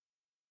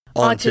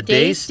On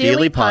today's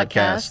Daily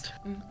Podcast.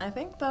 I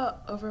think the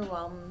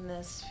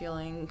overwhelmness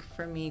feeling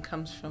for me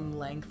comes from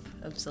length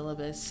of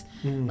syllabus.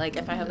 Like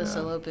if I have a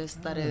syllabus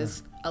that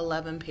is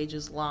 11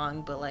 pages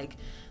long, but like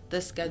the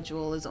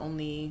schedule is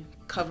only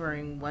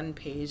covering one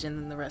page and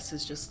then the rest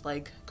is just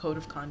like code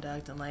of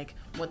conduct and like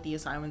what the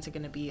assignments are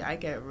going to be, I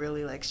get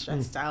really like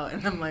stressed out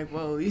and I'm like,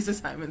 whoa, these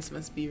assignments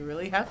must be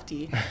really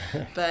hefty.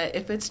 But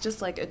if it's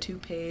just like a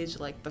 2-page,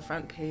 like the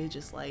front page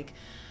is like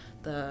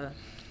the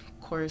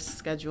course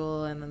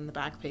schedule and then the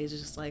back page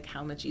is just like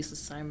how much each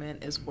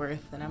assignment is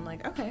worth, and I'm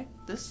like, okay,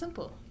 this is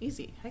simple,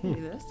 easy, I can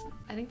do this.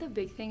 I think the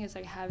big thing is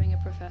like having a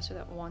professor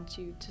that wants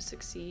you to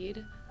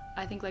succeed.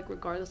 I think like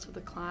regardless of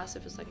the class,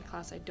 if it's like a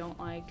class I don't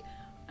like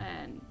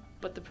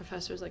but the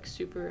professor is like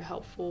super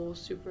helpful,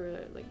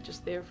 super like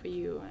just there for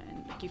you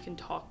and like you can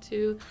talk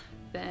to,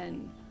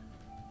 then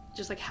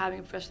just like having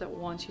a professor that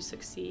wants you to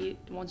succeed,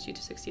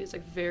 it's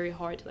like very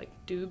hard to like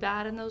do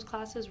bad in those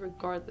classes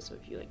regardless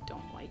of if you like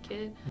don't like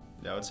it.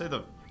 Yeah, I would say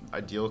the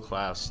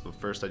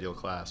first ideal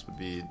class would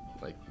be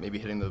like maybe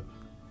hitting the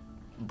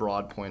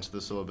broad points of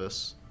the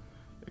syllabus,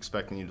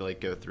 expecting you to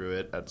like go through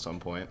it at some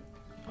point,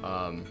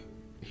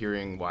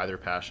 hearing why they're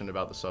passionate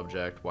about the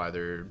subject, why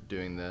they're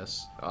doing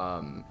this,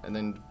 and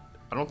then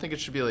I don't think it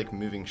should be like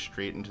moving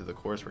straight into the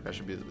coursework. It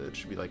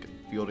should be like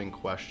fielding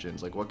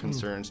questions, like what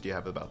concerns do you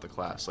have about the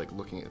class, like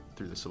looking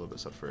through the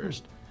syllabus at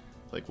first,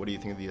 like what do you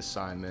think of the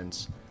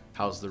assignments,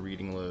 how's the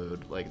reading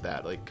load, like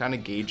that, like kind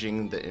of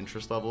gauging the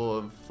interest level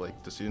of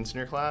like the students in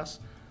your class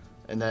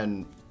and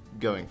then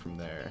going from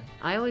there.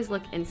 I always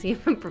look and see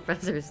if a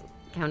professor's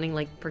counting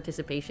like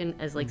participation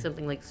as like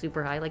something like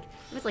super high. Like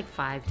if it's like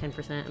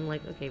 5-10%, I'm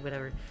like, okay,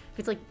 whatever. If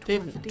it's like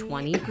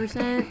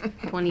 20%,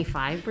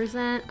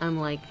 25%, I'm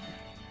like,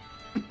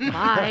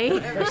 bye.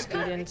 For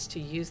students to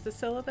use the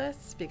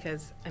syllabus,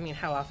 because I mean,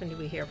 how often do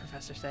we hear a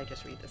professor say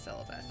just read the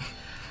syllabus?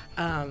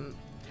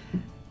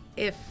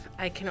 If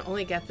I can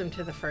only get them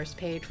to the first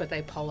page, what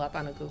they pull up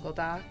on a Google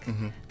Doc,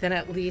 then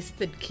at least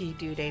the key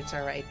due dates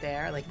are right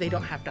there. Like they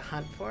don't have to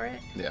hunt for it.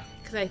 Yeah.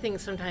 Because I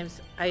think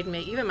sometimes, I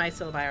admit, even my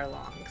syllabi are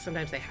long.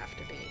 Sometimes they have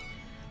to be.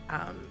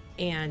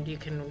 And you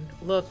can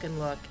look,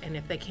 and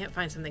if they can't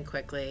find something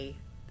quickly,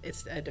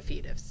 it's a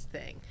defeatist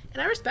thing.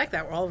 And I respect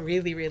that. We're all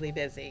really, really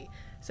busy.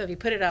 So if you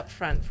put it up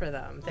front for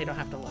them, they don't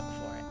have to look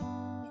for it.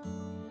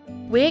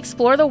 We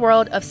explore the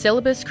world of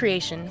syllabus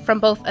creation from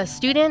both a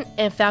student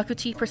and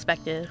faculty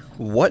perspective.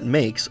 What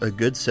makes a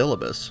good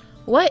syllabus?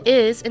 What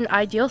is an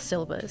ideal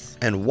syllabus?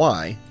 And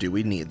why do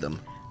we need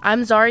them?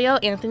 I'm Zariel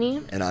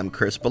Anthony. And I'm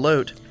Chris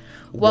Belote.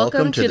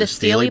 Welcome to the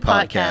Steely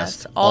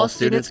Podcast. All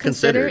students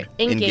considered,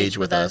 engage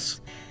with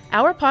us.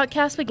 Our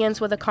podcast begins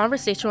with a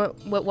conversation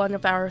with one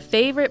of our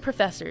favorite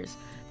professors,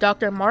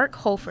 Dr. Mark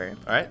Hofer.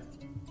 All right.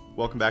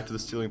 Welcome back to the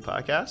Steely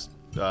Podcast.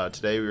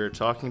 Today we are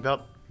talking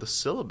about the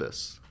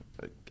syllabus.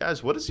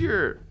 Guys, what is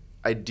your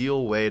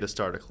ideal way to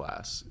start a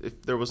class?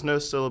 If there was no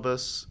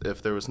syllabus, if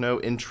there was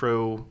no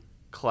intro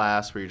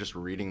class where you're just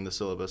reading the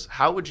syllabus,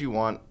 how would you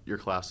want your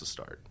class to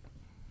start?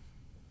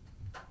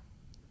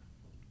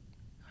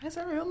 Why is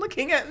everyone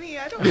looking at me?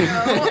 I don't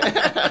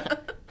know.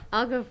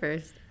 I'll go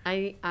first.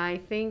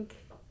 I think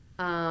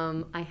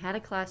I had a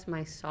class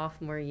my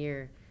sophomore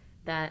year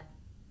that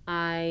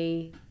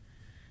I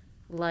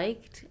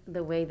liked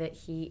the way that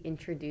he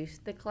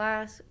introduced the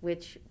class,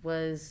 which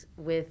was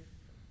with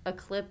a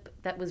clip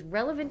that was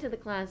relevant to the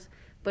class,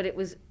 but it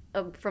was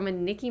from a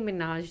Nicki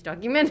Minaj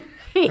documentary.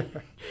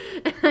 And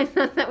I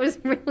thought that was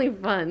really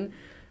fun,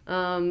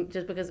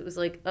 just because it was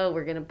like, oh,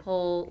 we're going to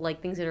pull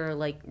like things that are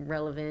like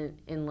relevant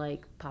in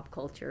like pop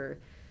culture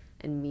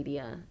and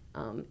media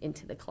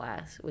into the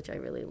class, which I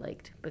really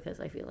liked because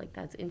I feel like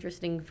that's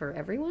interesting for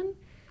everyone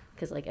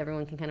because like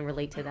everyone can kind of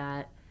relate to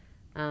that.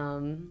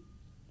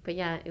 But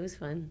yeah, it was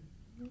fun.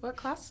 What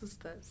class was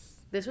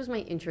this? This was my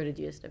intro to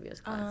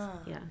GSWS class.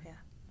 Yeah.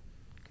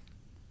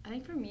 I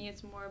think for me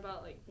it's more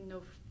about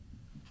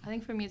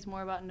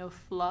no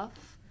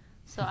fluff.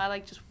 So I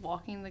like just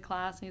walking the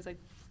class and he's like,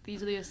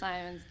 these are the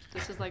assignments,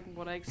 this is like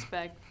what I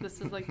expect, this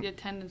is like the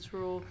attendance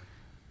rule.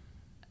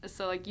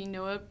 So like you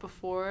know it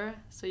before,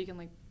 so you can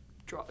like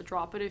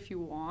drop it if you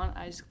want.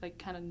 I just like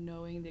kind of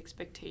knowing the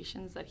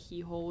expectations that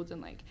he holds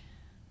and like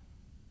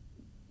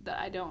that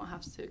I don't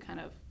have to kind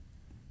of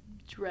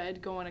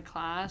dread going to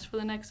class for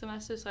the next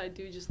semester. So I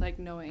do just like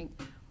knowing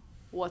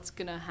what's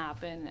gonna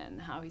happen and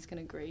how he's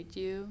gonna grade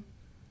you.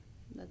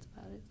 That's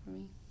about it for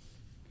me.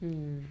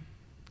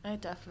 I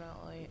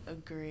definitely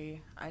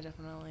agree.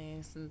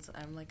 Since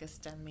I'm like a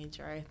STEM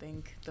major, I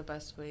think the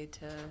best way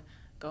to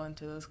go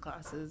into those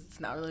classes,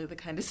 it's not really the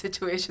kind of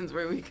situations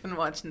where we can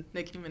watch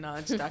Nicki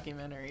Minaj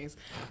documentaries,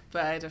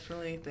 but I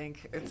definitely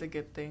think it's a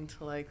good thing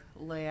to like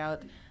lay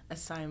out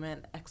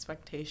assignment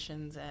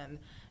expectations and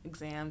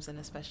exams, and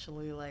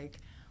especially like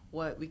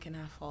what we can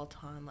have fault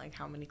on, like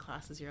how many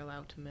classes you're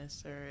allowed to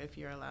miss or if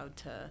you're allowed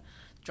to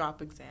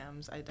drop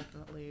exams. I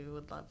definitely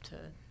would love to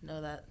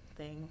know that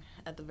thing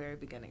at the very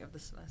beginning of the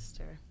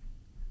semester.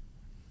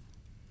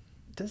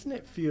 Doesn't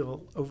it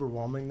feel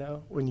overwhelming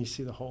though when you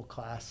see the whole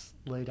class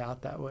laid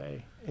out that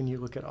way and you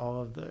look at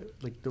all of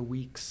the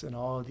weeks and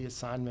all of the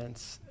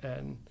assignments?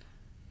 And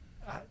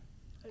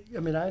I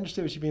mean, I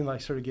understand what you mean,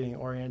 like sort of getting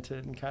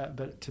oriented and kind of,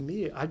 but to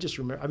me, I just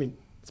remember, I mean,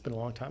 it's been a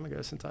long time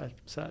ago since I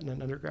sat in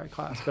an undergrad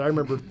class, but I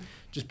remember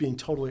just being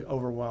totally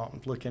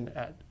overwhelmed looking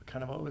at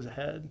kind of what was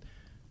ahead.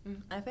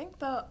 I think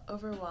the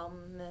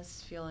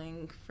overwhelmness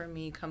feeling for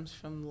me comes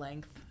from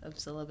length of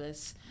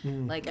syllabus.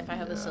 Like if I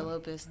have a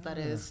syllabus that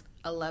is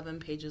 11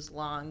 pages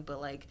long,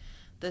 but like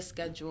the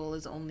schedule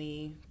is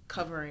only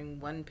covering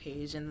one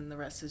page and then the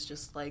rest is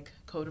just like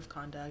code of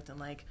conduct and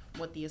like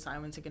what the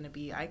assignments are going to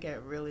be, I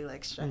get really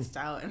like stressed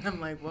out and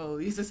I'm like, whoa,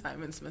 these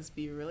assignments must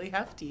be really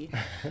hefty.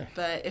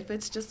 But if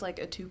it's just like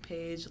a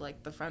 2-page,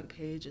 like the front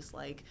page is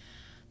like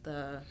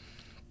the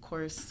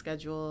course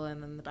schedule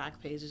and then the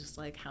back page is just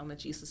like how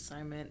much each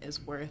assignment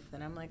is worth,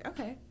 and I'm like,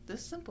 okay,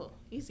 this is simple,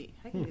 easy,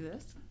 I can do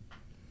this.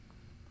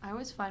 I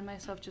always find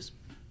myself just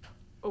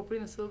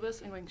opening the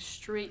syllabus and going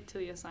straight to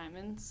the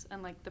assignments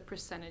and like the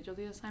percentage of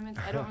the assignments.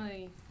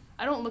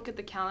 I don't look at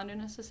the calendar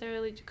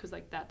necessarily because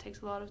like that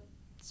takes a lot of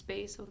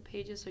space of the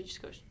pages, so I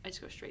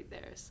just go straight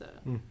there. So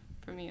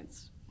for me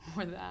it's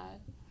more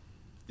that.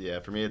 Yeah,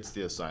 for me it's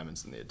the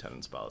assignments and the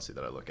attendance policy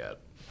that I look at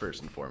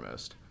first and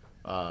foremost.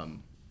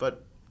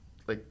 But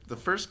like the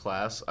first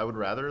class, I would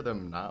rather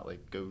them not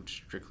like go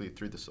strictly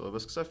through the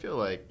syllabus because I feel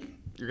like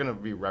you're gonna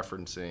be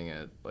referencing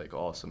it like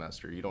all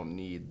semester. You don't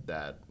need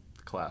that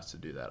class to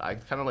do that. I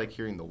kind of like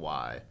hearing the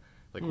why,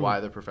 like why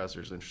the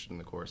professor is interested in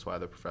the course, why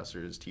the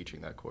professor is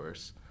teaching that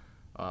course.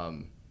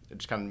 It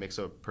just kind of makes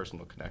a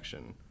personal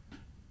connection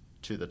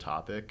to the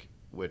topic,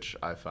 which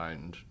I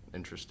find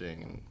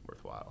interesting and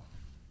worthwhile.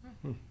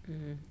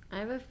 I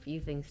have a few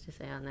things to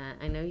say on that.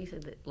 I know you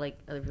said that like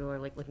other people are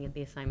like looking at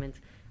the assignments.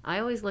 I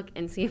always look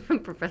and see if a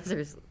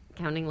professor's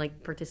counting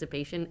like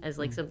participation as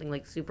like something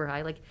like super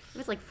high. Like if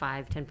it's like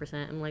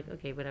 5-10%, I'm like,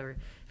 okay, whatever.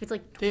 If it's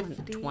like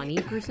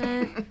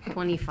 20%,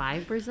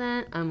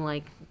 25%, I'm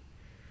like,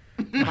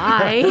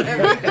 bye.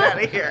 Get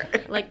out of here.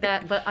 Like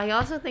that. But I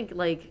also think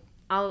like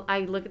I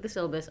look at the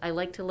syllabus. I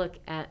like to look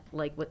at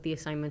like what the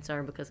assignments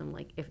are because I'm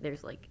like, if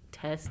there's like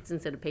tests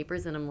instead of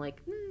papers, then I'm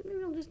like,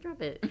 maybe I'll just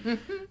drop it.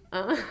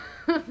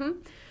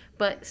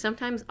 But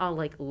sometimes I'll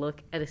like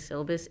look at a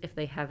syllabus if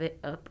they have it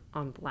up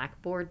on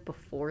Blackboard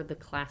before the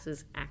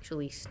classes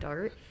actually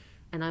start,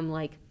 and I'm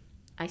like,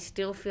 I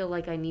still feel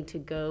like I need to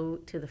go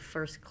to the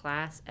first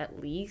class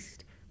at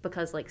least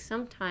because like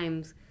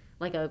sometimes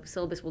like a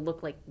syllabus will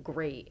look like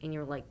great and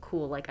you're like,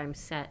 cool, like I'm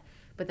set.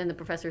 But then the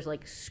professor's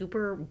like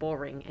super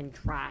boring and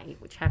dry,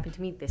 which happened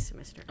to me this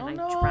semester. And I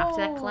dropped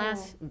that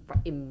class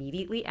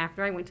immediately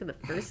after I went to the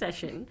first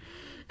session.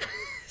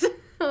 So,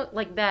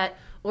 like that.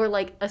 Or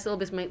like a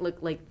syllabus might look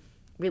like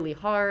really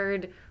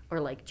hard or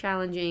like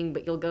challenging,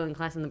 but you'll go in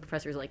class and the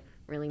professor's like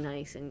really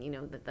nice and you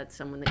know that's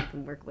someone that you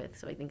can work with.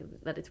 So I think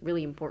that it's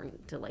really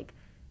important to like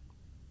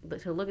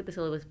to look at the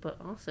syllabus, but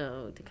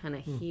also to kind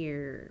of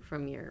hear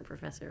from your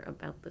professor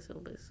about the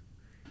syllabus.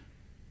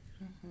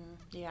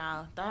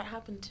 Yeah, that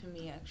happened to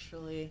me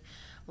actually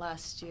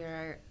last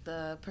year.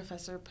 The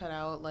professor put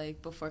out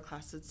like before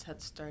classes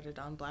had started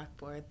on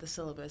Blackboard the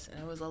syllabus, and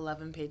it was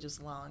 11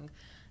 pages long,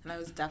 and I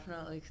was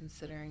definitely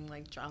considering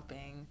like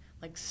dropping,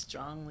 like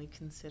strongly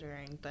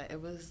considering, but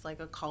it was like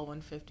a call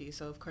 150,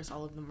 so of course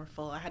all of them were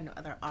full. I had no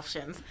other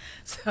options,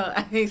 so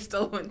I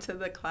still went to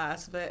the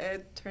class, but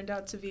it turned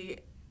out to be,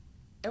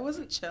 it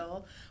wasn't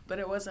chill, but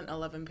it wasn't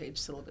 11-page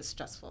syllabus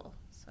stressful.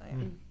 So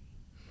yeah.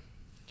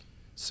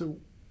 So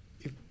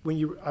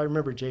I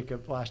remember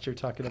Jacob last year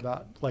talking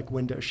about like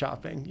window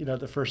shopping, you know,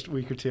 the first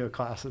week or two of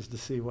classes to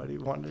see what he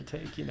wanted to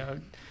take, you know.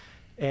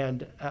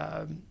 And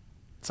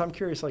so I'm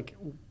curious, like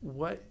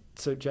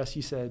so Jess,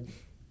 you said,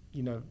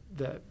 you know,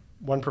 that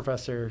one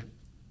professor,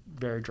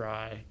 very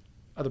dry,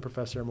 other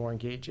professor, more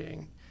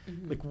engaging.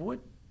 Like what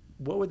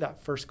would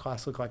that first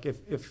class look like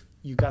if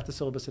you got the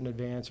syllabus in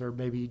advance, or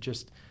maybe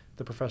just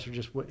the professor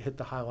just hit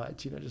the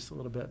highlights, you know, just a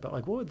little bit, but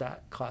like what would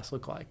that class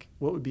look like?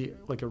 What would be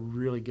like a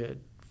really good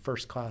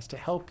first class to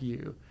help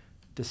you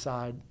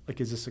decide,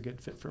 like, is this a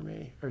good fit for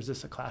me? Or is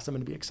this a class I'm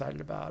going to be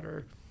excited about?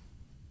 Or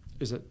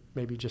is it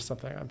maybe just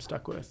something I'm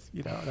stuck with,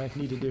 you know, and I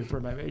need to do for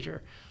my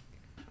major?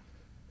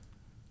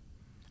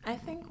 I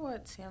think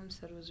what Sam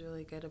said was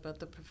really good about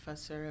the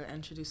professor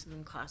introducing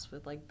the class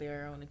with like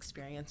their own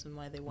experience and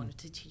why they wanted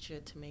to teach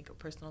it, to make a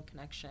personal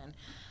connection.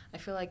 I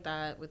feel like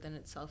that within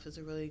itself is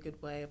a really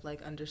good way of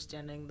like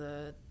understanding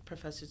the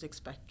professor's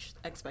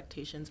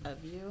expectations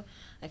of you.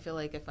 I feel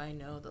like if I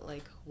know that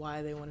like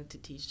why they wanted to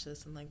teach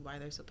this and like why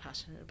they're so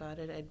passionate about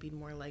it, I'd be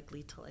more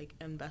likely to like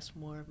invest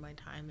more of my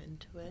time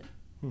into it.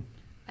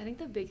 I think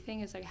the big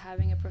thing is like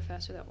having a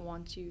professor that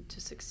wants you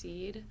to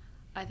succeed.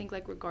 I think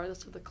like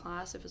regardless of the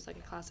class, if it's like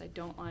a class I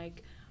don't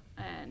like,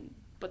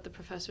 but the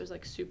professor is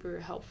like super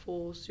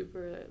helpful,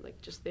 super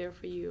like just there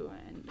for you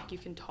and like, you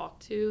can talk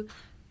to,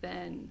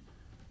 then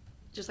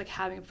just like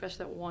having a professor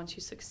that wants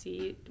you to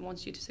succeed.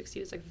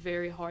 It's like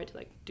very hard to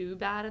like do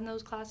bad in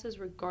those classes,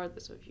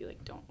 regardless of if you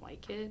like don't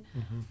like it.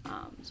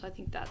 So I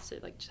think that's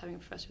it. Like just having a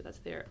professor that's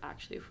there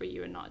actually for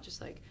you, and not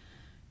just like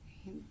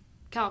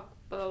calc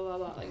blah blah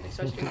blah, like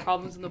starts doing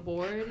problems on the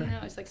board. You know,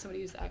 it's like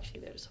somebody who's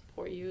actually there to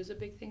support you is a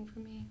big thing for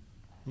me.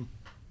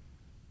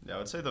 Yeah, I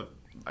would say the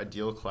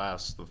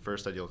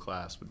first ideal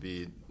class would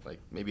be like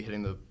maybe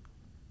hitting the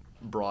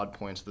broad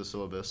points of the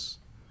syllabus,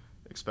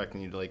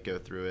 expecting you to like go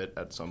through it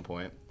at some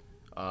point,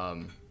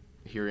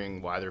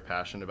 hearing why they're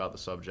passionate about the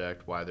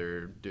subject, why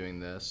they're doing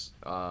this,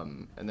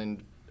 and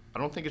then I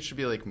don't think it should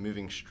be like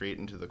moving straight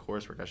into the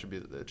coursework.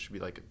 It should be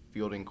like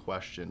fielding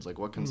questions, like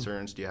what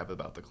concerns do you have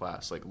about the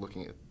class, like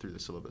looking through the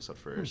syllabus at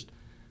first,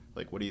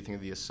 like what do you think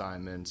of the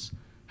assignments,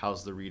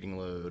 how's the reading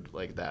load,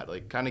 like that,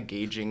 like kind of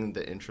gauging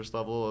the interest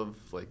level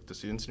of like the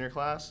students in your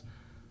class,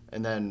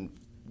 and then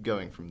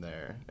going from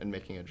there and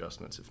making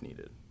adjustments if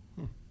needed.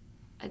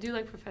 I do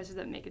like professors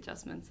that make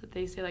adjustments, that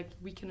they say like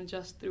we can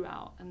adjust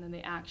throughout, and then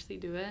they actually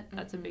do it.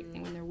 That's a big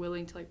thing when they're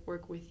willing to like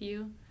work with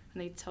you,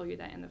 and they tell you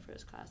that in the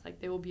first class,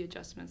 like there will be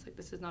adjustments, like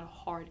this is not a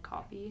hard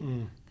copy.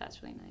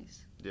 That's really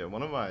nice. Yeah,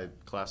 one of my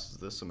classes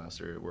this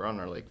semester, we're on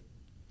our like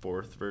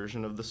 4th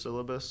version of the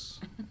syllabus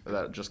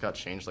that just got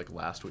changed like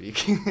last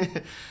week.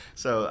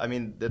 So I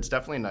mean, it's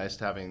definitely nice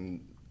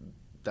having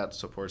that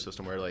support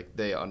system where like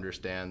they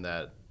understand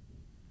that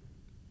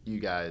you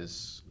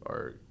guys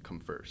come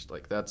first.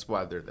 Like that's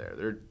why they're there.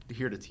 They're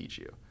here to teach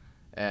you,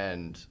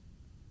 and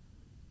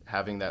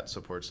having that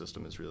support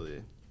system is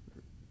really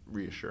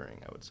reassuring,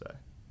 I would say.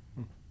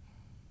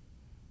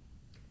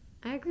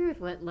 I agree with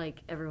what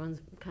like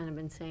everyone's kind of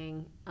been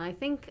saying. I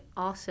think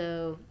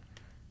also,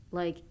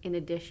 like in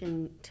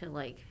addition to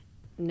like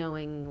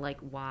knowing like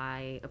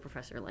why a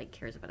professor like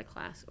cares about a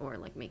class, or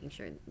like making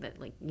sure that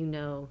like you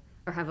know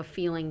or have a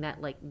feeling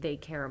that like they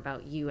care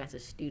about you as a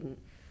student,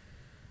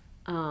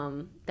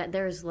 that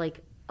there's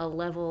like a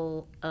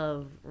level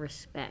of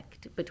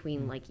respect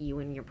between like you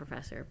and your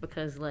professor,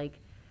 because like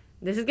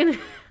this is gonna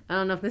I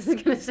don't know if this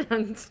is gonna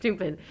sound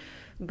stupid,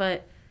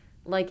 but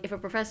like if a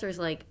professor is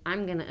like,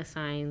 I'm gonna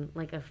assign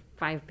like a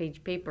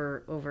 5-page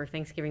paper over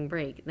Thanksgiving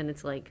break, then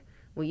it's like,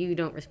 well, you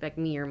don't respect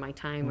me or my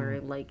time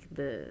or like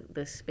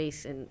the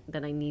space and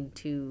that I need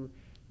to,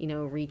 you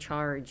know,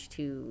 recharge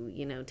to,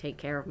 you know, take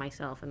care of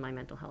myself and my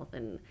mental health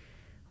and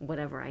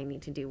whatever I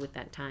need to do with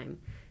that time.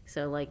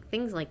 So like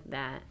things like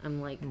that,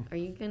 I'm like, are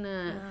you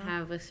gonna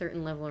have a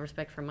certain level of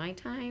respect for my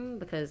time?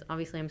 Because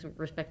obviously I'm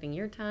respecting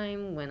your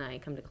time when I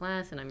come to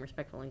class, and I'm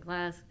respectful in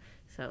class.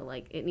 So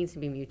like it needs to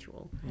be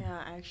mutual.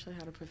 Yeah, I actually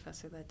had a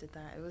professor that did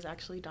that. It was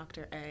actually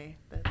Dr. A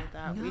that did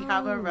that. No. We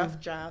have a rough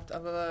draft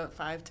of a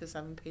 5 to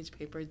 7 page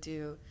paper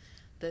due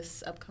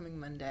this upcoming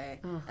Monday,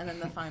 and then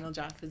the final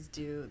draft is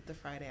due the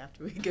Friday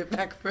after we get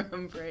back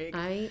from break.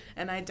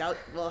 And I doubt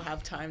we'll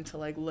have time to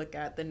like look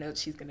at the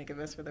notes she's gonna give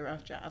us for the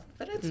rough draft,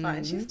 but it's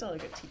fine. She's still a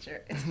good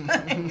teacher. It's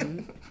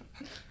fine.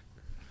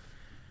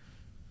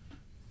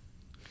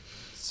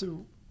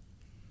 So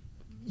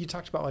you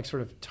talked about like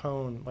sort of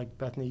tone, like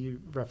Bethany,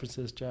 you referenced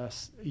this,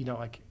 Jess, you know,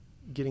 like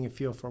getting a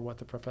feel for what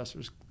the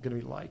professor's going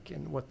to be like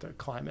and what the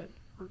climate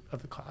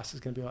of the class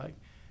is going to be like.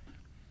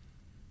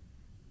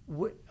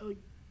 What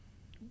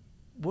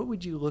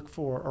would you look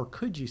for, or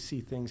could you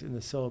see things in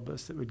the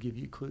syllabus that would give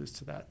you clues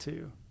to that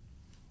too?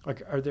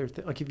 Like, are there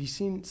like have you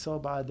seen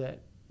syllabi that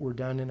were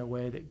done in a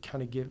way that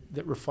kind of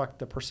that reflect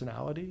the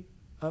personality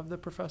of the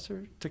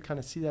professor to kind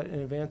of see that in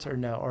advance, or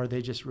no? Or are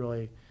they just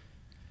really?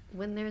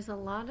 When there's a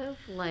lot of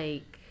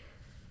like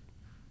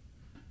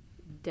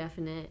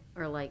definite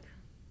or like,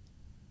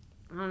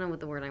 I don't know what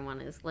the word I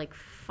want is, like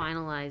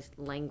finalized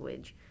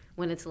language,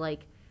 when it's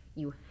like,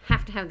 you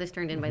have to have this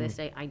turned in by this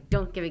day. I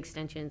don't give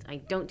extensions. I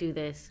don't do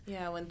this.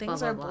 Yeah, when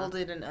things are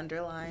bolded and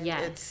underlined,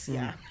 it's,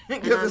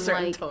 it goes a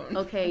certain like, tone.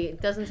 Okay,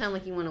 it doesn't sound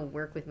like you want to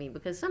work with me,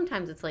 because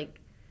sometimes it's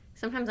like,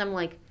 sometimes I'm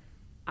like,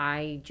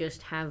 I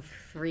just have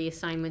 3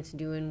 assignments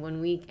due in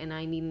 1 week and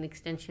I need an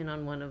extension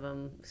on one of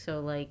them. So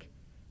like,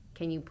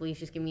 can you please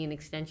just give me an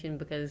extension,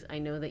 because I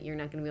know that you're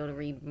not going to be able to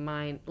read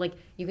mine. Like,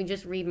 you can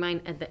just read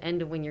mine at the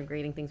end of when you're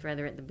grading things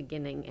rather at the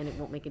beginning, and it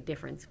won't make a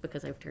difference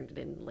because I've turned it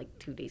in like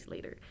 2 days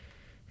later.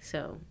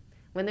 So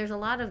when there's a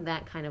lot of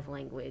that kind of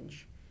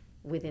language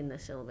within the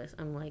syllabus,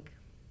 I'm like,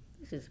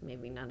 this is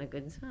maybe not a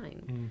good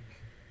sign.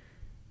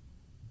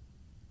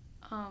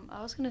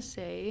 I was going to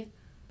say,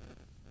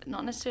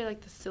 not necessarily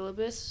like the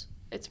syllabus,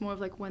 it's more of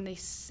like when they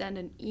send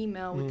an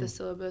email with the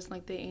syllabus, and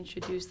like they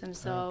introduce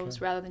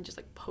themselves rather than just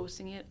like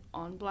posting it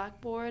on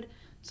Blackboard.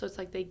 So it's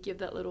like they give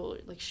that little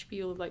like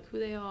spiel of like who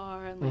they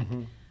are and like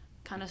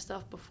kind of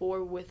stuff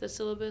before with the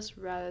syllabus,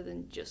 rather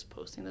than just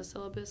posting the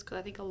syllabus, because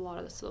I think a lot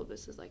of the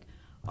syllabus is like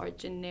are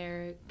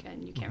generic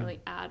and you can't really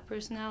add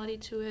personality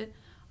to it.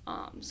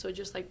 So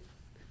just like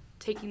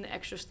taking the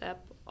extra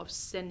step of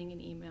sending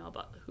an email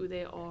about who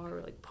they are,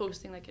 or like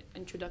posting like an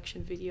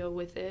introduction video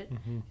with it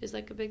is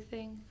like a big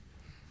thing.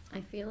 I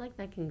feel like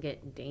that can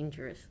get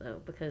dangerous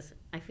though, because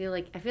I feel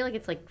like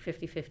it's like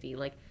 50-50.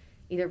 Like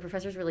either a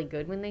professor's really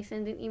good when they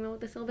send an email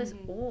with the syllabus,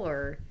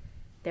 or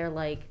they're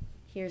like,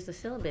 here's the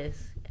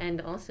syllabus,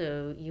 and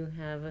also you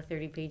have a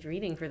 30-page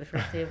reading for the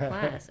first day of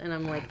class. And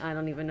I'm like, I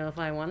don't even know if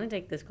I want to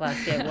take this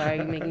class yet. Why are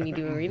you making me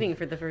do a reading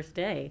for the first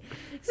day?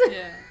 So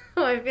Yeah.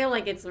 I feel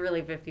like it's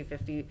really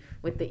 50-50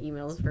 with the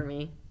emails for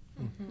me.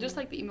 Just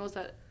like the emails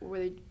where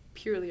they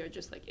purely are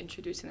just like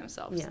introducing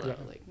themselves. Yeah.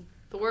 Like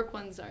the work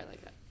ones are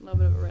like a little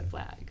bit of a red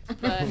flag.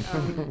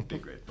 But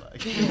Big red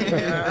flag.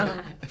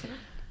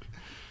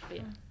 but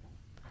yeah.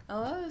 A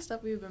lot of the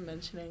stuff we've been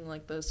mentioning,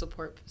 like the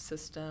support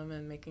system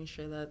and making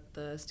sure that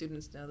the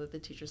students know that the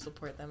teachers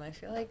support them, I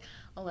feel like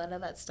a lot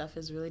of that stuff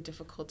is really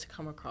difficult to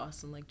come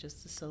across in like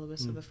just the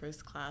syllabus of the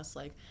first class.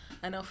 Like,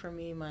 I know for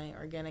me, my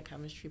organic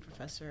chemistry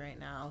professor right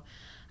now,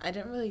 I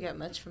didn't really get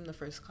much from the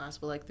first class,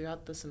 but like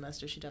throughout the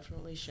semester, she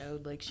definitely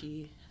showed like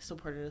she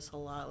supported us a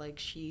lot. Like,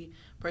 she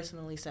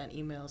personally sent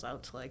emails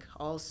out to like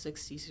all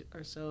 60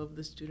 or so of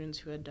the students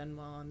who had done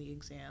well on the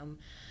exam.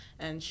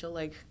 And she'll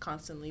like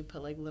constantly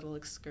put like little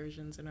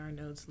excursions in our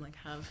notes and like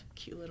have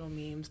cute little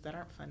memes that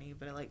aren't funny,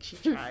 but like she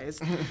tries.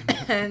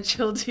 And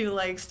she'll do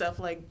like stuff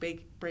like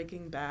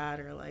Breaking Bad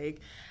or like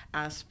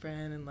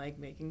aspirin and like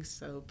making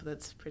soap.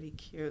 That's pretty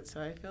cute.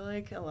 So I feel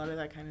like a lot of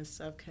that kind of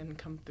stuff can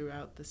come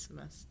throughout the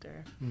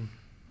semester.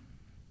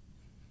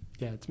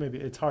 Yeah,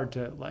 it's hard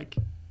to like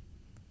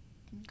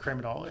cram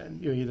it all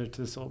in, either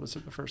to the syllabus or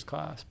the first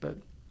class. But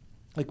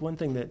like one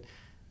thing that,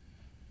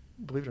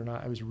 believe it or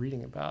not, I was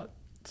reading about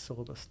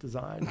syllabus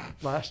design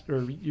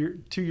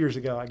 2 years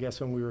ago, I guess,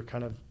 when we were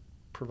kind of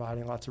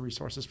providing lots of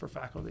resources for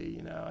faculty,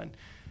 and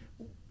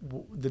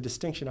the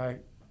distinction I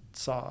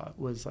saw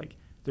was like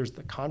there's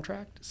the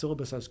contract,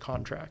 syllabus as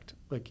contract,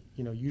 like,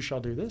 you shall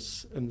do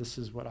this and this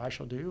is what I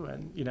shall do,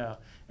 and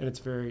and it's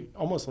very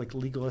almost like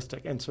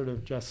legalistic and sort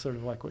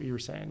of like what you were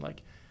saying,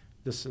 like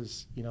this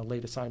is,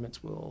 late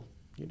assignments will,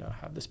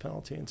 have this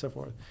penalty and so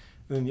forth.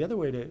 And then the other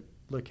way to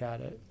look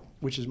at it,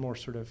 which is more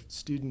sort of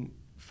student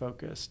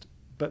focused,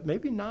 but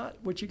maybe not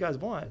what you guys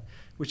want,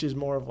 which is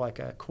more of like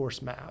a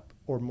course map,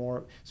 or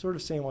more sort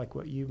of saying like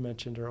what you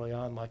mentioned early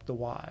on, like the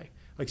why,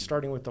 like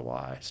starting with the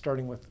why,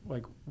 starting with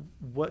like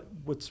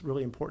what's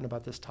really important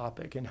about this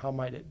topic and how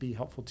might it be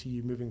helpful to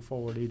you moving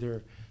forward,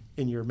 either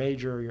in your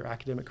major or your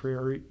academic career,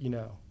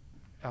 or,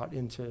 out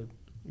into,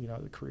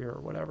 the career or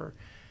whatever.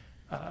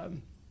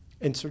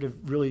 And sort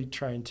of really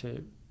trying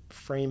to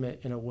frame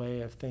it in a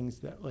way of things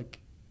that like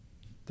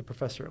the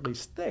professor at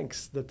least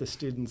thinks that the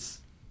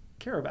students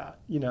care about,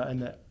 and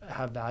that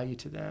have value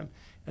to them,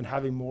 and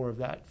having more of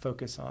that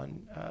focus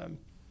on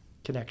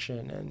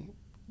connection and,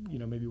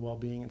 maybe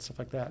well-being and stuff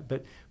like that.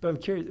 But I'm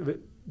curious, but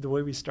the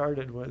way we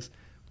started was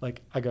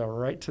like, I go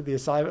right to the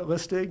assignment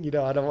listing,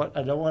 I don't want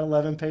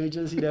 11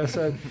 pages,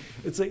 so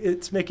it's like,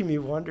 it's making me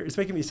wonder, it's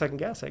making me second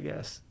guess, I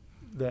guess,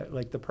 that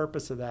like the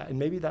purpose of that. And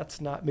maybe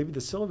maybe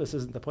the syllabus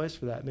isn't the place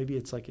for that. Maybe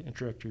it's like an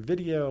introductory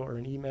video or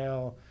an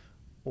email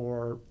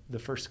or the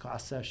first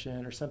class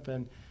session or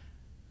something.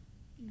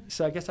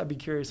 So I guess I'd be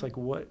curious, like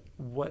what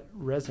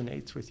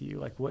resonates with you?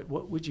 Like what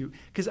would you,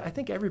 because I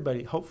think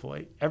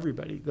hopefully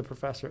everybody, the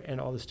professor and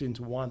all the students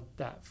want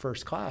that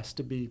first class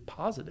to be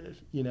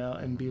positive,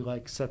 and be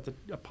like set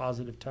a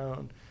positive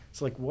tone.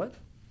 So like what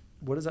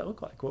does that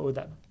look like? What would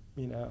that,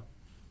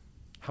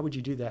 how would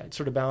you do that?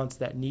 Sort of balance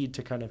that need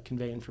to kind of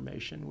convey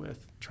information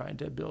with trying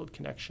to build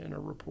connection or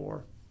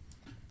rapport.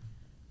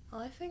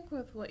 Well, I think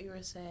with what you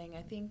were saying,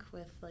 I think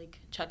with like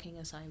checking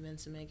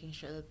assignments and making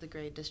sure that the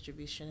grade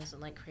distribution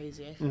isn't like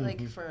crazy. I feel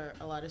like for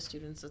a lot of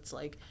students, it's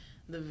like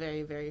the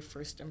very, very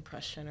first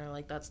impression, or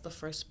like that's the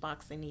first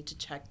box they need to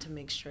check to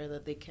make sure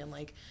that they can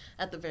like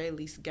at the very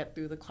least get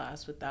through the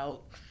class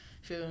without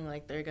feeling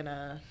like they're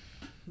gonna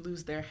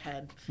lose their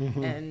head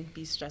and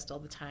be stressed all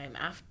the time.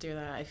 After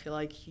that, I feel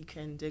like you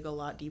can dig a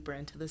lot deeper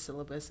into the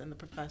syllabus and the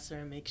professor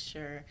and make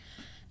sure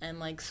and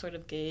like sort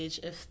of gauge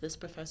if this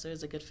professor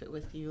is a good fit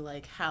with you,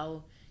 like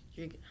how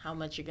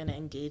much you're going to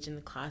engage in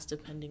the class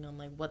depending on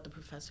like what the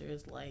professor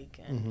is like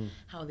and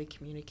how they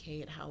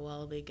communicate, how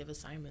well they give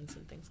assignments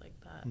and things like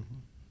that.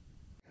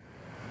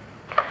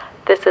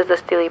 This is the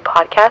Steely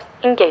Podcast.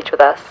 Engage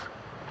with us.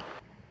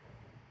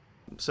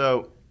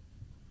 So,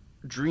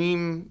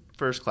 dream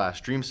first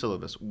class, dream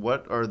syllabus.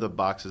 What are the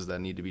boxes that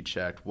need to be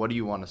checked? What do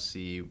you want to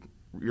see?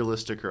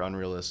 Realistic or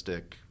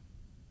unrealistic?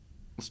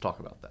 Let's talk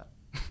about that.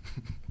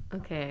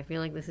 Okay, I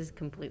feel like this is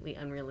completely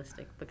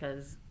unrealistic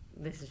because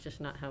this is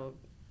just not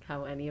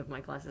how any of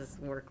my classes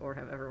work or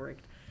have ever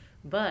worked.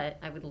 But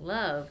I would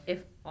love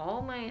if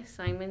all my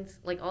assignments,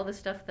 like all the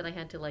stuff that I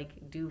had to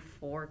like do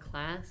for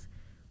class,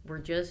 were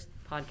just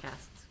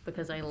podcasts,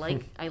 because I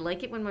like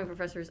it when my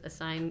professors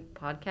assign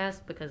podcasts,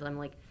 because I'm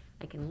like,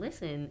 I can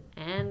listen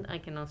and I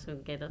can also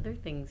get other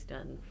things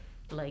done,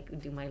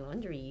 like do my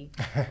laundry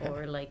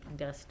or like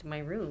dust my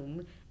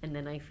room, and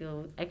then I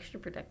feel extra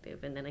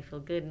productive, and then I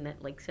feel good, and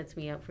that like sets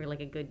me up for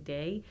like a good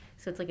day.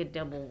 So it's like a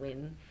double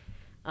win.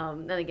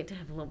 Then I get to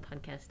have a little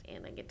podcast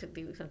and I get to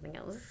do something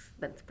else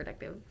that's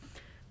productive.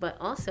 But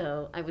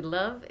also, I would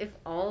love if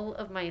all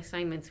of my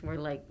assignments were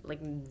like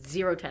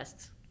 0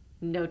 tests,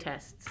 no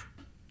tests,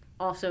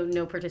 also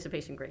no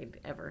participation grade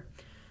ever.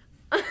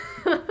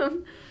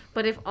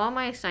 But if all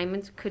my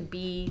assignments could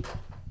be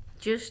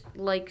just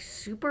like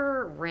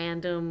super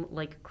random,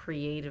 like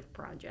creative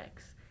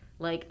projects.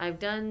 Like I've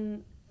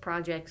done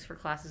projects for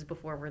classes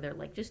before where they're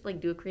like, just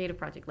like do a creative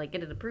project, like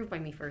get it approved by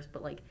me first,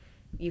 but like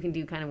you can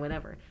do kind of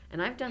whatever.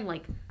 And I've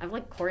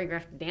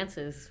choreographed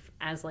dances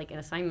as like an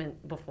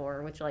assignment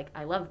before, which like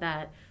I love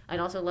that. I'd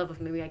also love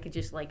if maybe I could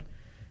just like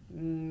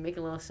make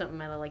a little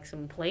something out of like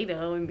some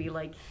Play-Doh and be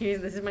like,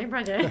 this is my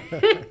project.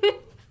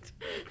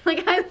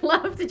 Like I'd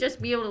love to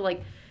just be able to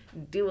like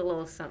do a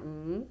little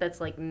something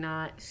that's like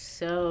not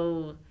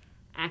so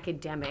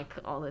academic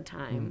all the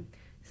time.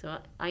 So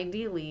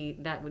ideally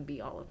that would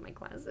be all of my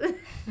classes.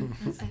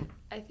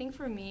 I think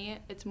for me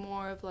it's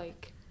more of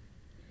like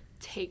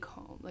take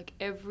home, like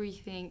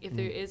everything, if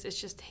there is, it's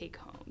just take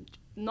home.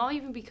 Not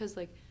even because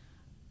like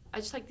I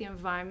just like the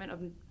environment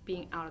of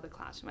being out of the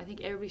classroom. I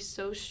think everybody's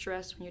so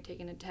stressed when you're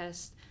taking a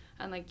test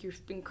and like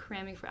you've been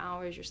cramming for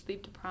hours, you're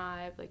sleep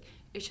deprived, like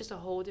it's just a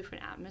whole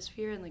different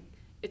atmosphere. And like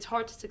it's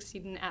hard to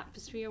succeed in an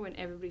atmosphere when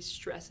everybody's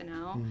stressing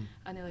out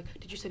and they're like,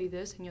 did you study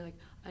this? And you're like,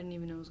 I didn't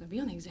even know it was gonna be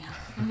on the exam.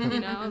 You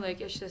know, like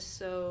it's just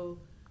so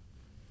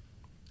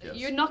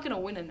you're not gonna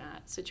win in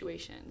that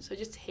situation. So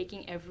just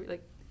taking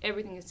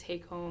everything is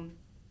take home.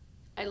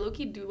 I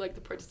low-key do like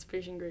the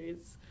participation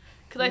grades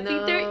because I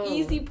think they're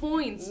easy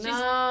points. You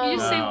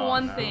just say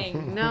one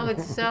thing. No,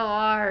 it's so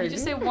hard. You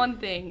just say one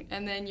thing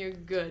and then you're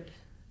good.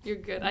 You're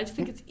good. I just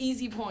think it's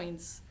easy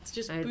points. It's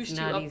just boost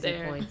you up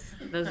there. Points.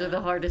 Those are the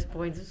hardest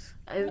points.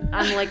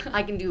 I'm like,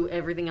 I can do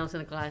everything else in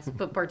the class,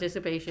 but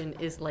participation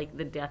is like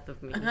the death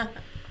of me.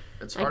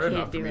 It's hard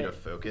enough for me to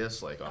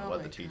focus like on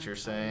what the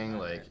teacher's saying,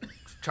 like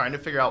trying to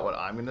figure out what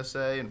I'm gonna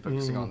say and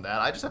focusing on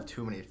that. I just have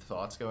too many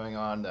thoughts going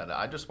on that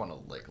I just want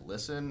to like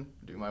listen,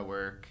 do my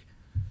work,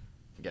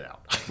 get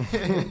out.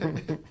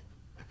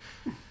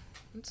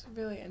 It's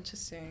really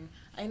interesting.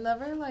 I've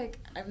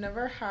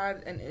never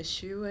had an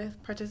issue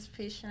with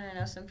participation. I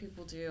know some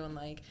people do, and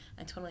like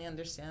I totally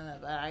understand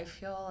that, but I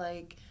feel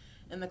like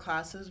in the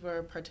classes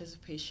where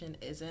participation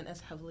isn't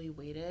as heavily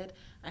weighted,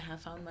 I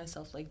have found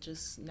myself like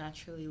just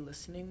naturally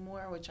listening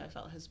more, which I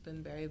felt has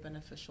been very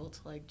beneficial to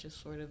like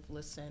just sort of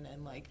listen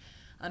and like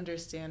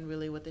understand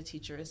really what the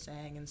teacher is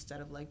saying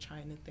instead of like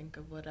trying to think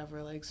of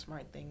whatever like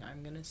smart thing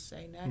I'm gonna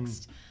say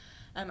next.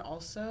 And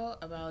also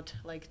about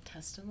like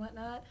tests and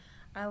whatnot,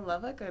 I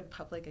love a good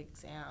public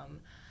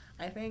exam.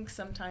 I think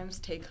sometimes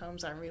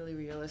take-homes aren't really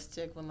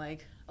realistic when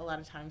like a lot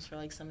of times for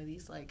like some of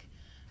these like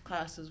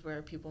classes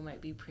where people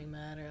might be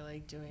pre-med or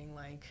like doing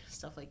like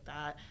stuff like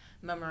that,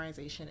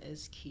 memorization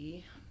is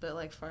key. But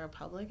like for a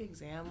public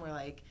exam where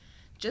like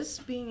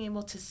just being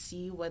able to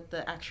see what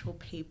the actual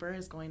paper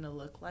is going to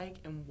look like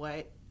and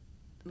what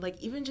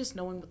like even just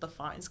knowing what the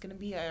font is going to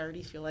be, I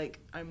already feel like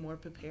I'm more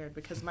prepared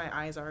because my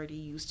eyes are already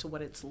used to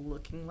what it's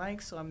looking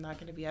like, so I'm not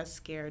going to be as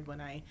scared when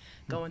I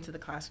go into the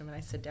classroom and I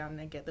sit down and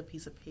I get the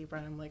piece of paper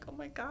and I'm like, oh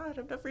my god,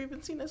 I've never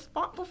even seen this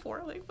font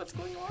before, like what's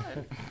going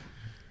on?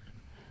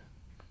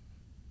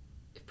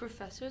 If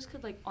professors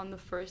could like on the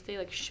first day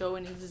like show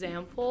an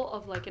example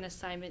of like an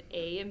assignment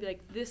A and be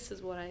like, this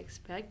is what I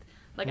expect.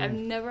 Like I've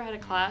never had a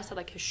class that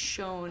like has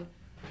shown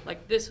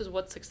like this is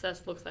what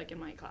success looks like in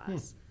my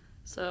class.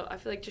 So I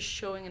feel like just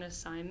showing an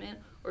assignment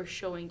or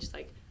showing just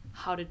like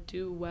how to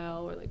do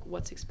well or like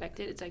what's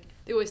expected, it's like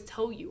they always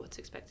tell you what's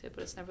expected,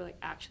 but it's never like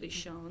actually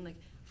shown. Like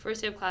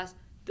first day of class,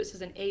 this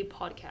is an A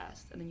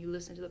podcast, and then you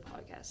listen to the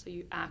podcast so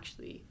you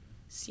actually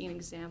see an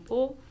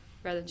example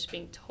rather than just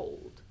being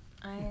told.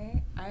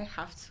 I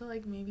have to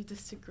like maybe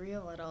disagree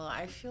a little.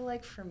 I feel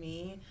like for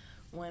me,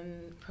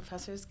 when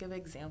professors give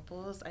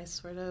examples, I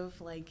sort of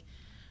like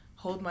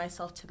hold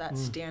myself to that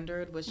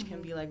standard, which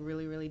can be like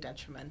really, really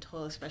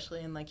detrimental,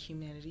 especially in like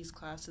humanities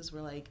classes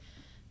where like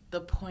the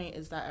point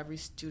is that every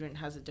student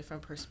has a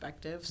different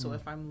perspective. So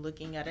if I'm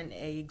looking at an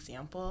A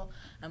example,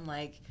 I'm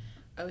like,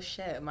 oh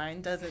shit,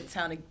 mine doesn't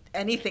sound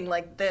anything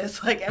like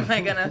this. Like, am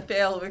I gonna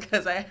fail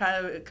because I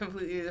have a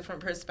completely different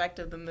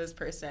perspective than this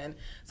person?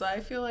 So I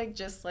feel like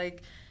just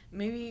like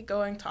maybe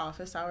going to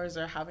office hours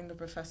or having the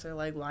professor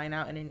like line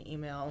out in an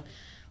email,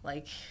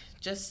 like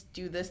just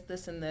do this,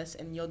 this, and this,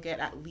 and you'll get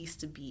at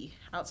least a B.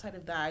 Outside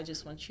of that, I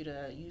just want you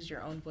to use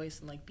your own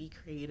voice and like be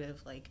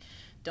creative. Like,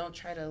 don't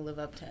try to live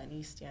up to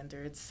any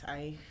standards.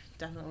 I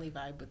definitely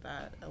vibe with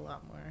that a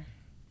lot more.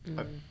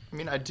 I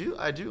mean, I do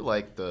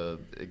like the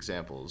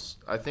examples.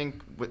 I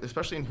think,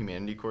 especially in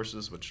humanity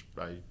courses, which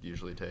I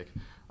usually take,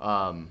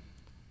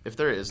 if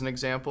there is an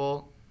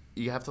example,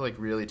 you have to like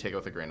really take it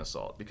with a grain of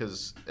salt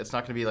because it's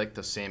not going to be like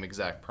the same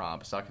exact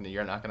prompt.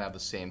 You're not going to have the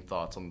same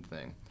thoughts on the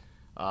thing.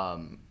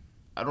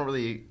 I don't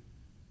really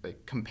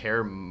like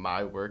compare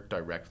my work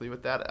directly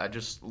with that. I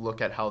just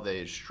look at how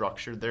they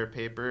structured their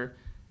paper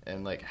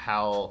and like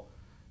how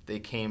they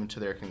came to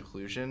their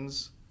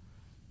conclusions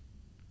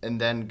and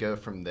then go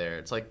from there.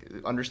 It's like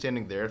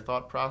understanding their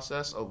thought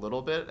process a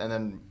little bit and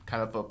then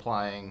kind of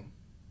applying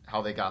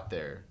how they got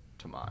there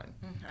to mine.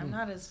 I'm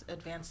not as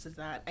advanced as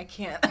that. I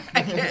can't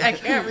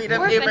read a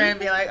paper and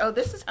be like, oh,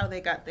 this is how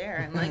they got there.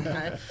 And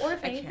like, or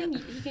if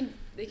anything,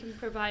 they can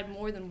provide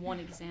more than one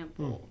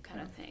example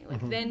kind of thing.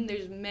 Like then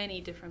there's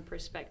many different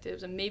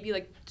perspectives, and maybe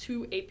like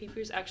 2 8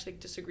 papers actually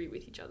disagree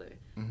with each other.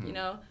 You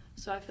know,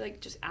 so I feel like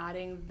just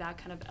adding that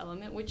kind of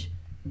element, which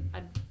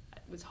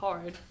was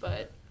hard,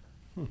 but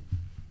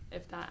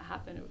if that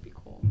happened, it would be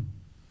cool.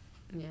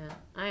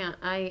 Yeah,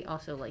 I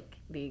also like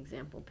the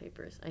example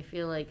papers. I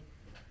feel like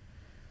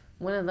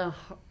one of the,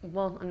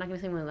 well, I'm not going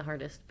to say one of the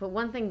hardest, but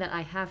one thing that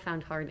I have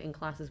found hard in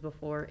classes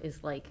before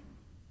is like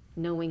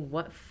knowing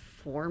what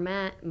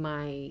format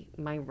my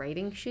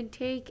writing should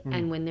take.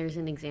 And when there's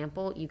an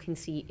example, you can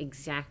see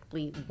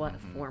exactly what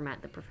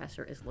format the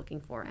professor is looking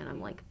for. And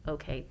I'm like,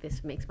 okay,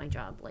 this makes my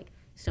job like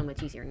so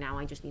much easier. Now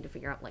I just need to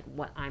figure out like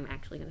what I'm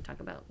actually going to talk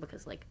about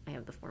because like I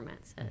have the format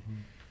set.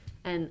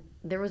 And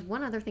there was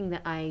one other thing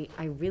that I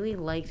really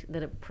liked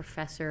that a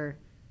professor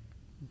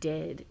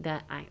did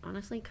that I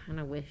honestly kind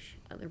of wish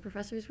other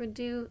professors would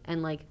do.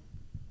 And like,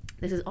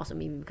 this is also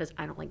maybe because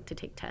I don't like to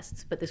take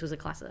tests, but this was a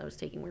class that I was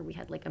taking where we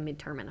had like a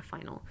midterm and a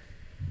final.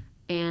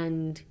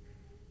 And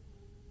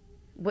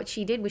what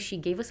she did was she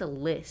gave us a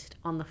list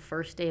on the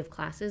first day of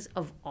classes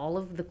of all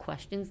of the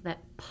questions that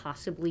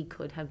possibly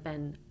could have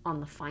been on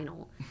the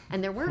final.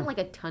 And there weren't like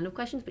a ton of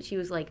questions, but she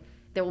was like,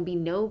 there will be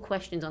no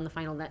questions on the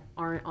final that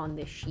aren't on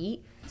this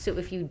sheet. So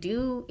if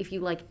you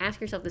like ask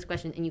yourself this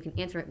question and you can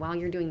answer it while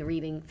you're doing the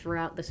reading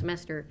throughout the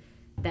semester,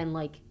 then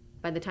like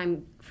by the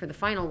time for the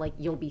final, like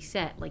you'll be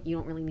set. Like you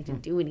don't really need to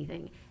do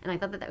anything. And I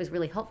thought that was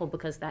really helpful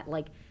because that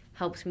like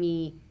helps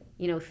me,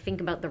 you know, think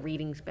about the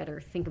readings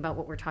better, think about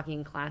what we're talking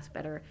in class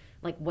better,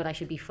 like what I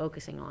should be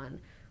focusing on,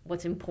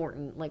 what's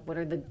important, like what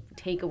are the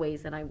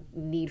takeaways that I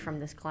need from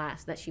this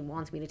class that she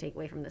wants me to take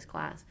away from this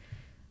class,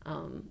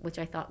 which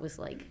I thought was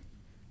like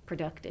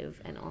productive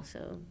and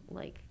also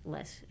like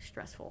less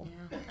stressful.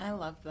 Yeah, I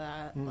love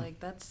that. Like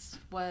that's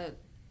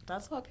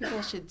what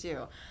people should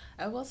do.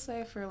 I will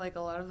say for like a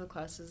lot of the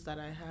classes that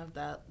I have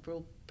that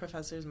real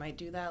professors might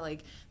do that,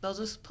 like they'll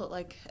just put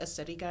like a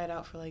study guide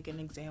out for like an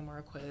exam or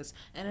a quiz,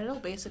 and it'll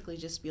basically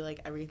just be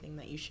like everything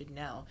that you should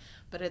know,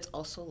 but it's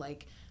also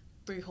like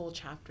 3 whole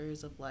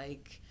chapters of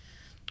like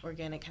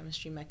organic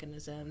chemistry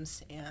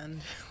mechanisms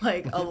and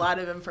like a lot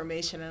of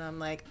information, and I'm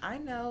like, I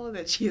know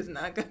that she is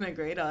not going to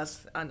grade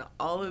us on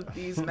all of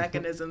these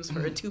mechanisms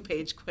for a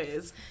 2-page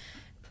quiz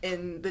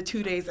in the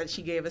 2 days that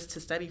she gave us to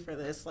study for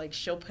this. Like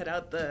she'll put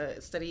out the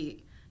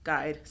study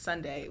guide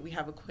Sunday, we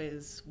have a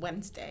quiz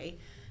Wednesday,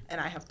 and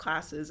I have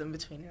classes in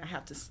between and I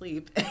have to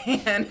sleep.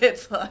 And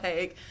it's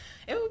like,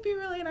 it would be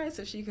really nice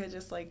if she could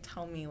just like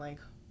tell me like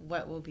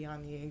what will be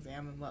on the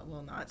exam and what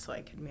will not, so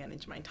I could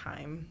manage my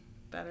time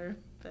better.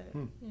 But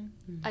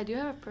yeah. I do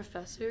have a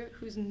professor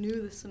who's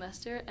new this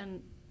semester,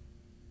 and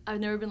I've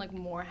never been like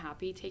more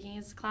happy taking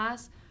his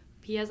class.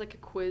 He has like a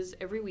quiz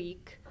every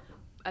week,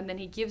 and then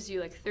he gives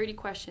you like 30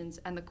 questions,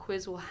 and the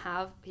quiz will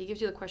have, he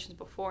gives you the questions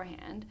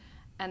beforehand,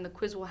 and the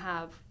quiz will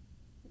have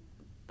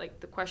like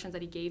the questions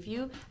that he gave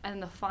you, and then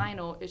the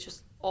final is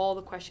just all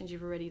the questions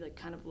you've already like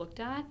kind of looked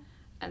at,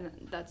 and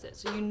that's it.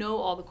 So you know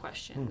all the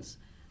questions,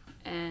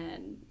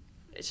 and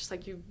it's just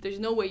like there's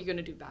no way you're going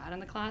to do bad in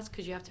the class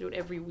because you have to do it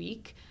every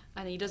week,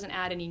 and he doesn't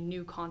add any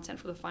new content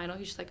for the final.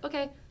 He's just like,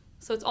 okay,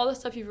 so it's all the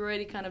stuff you've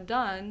already kind of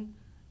done,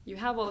 you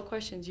have all the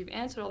questions, you've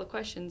answered all the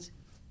questions,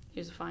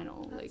 here's the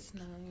final. That's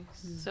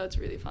nice. So it's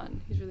really fun.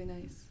 He's really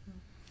nice.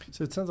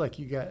 So it sounds like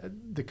you got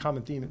the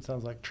common theme. It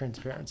sounds like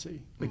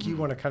transparency. Like you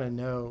want to kind of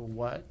know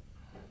what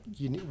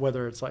you need,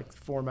 whether it's like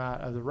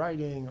format of the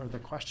writing or the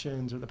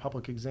questions or the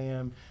public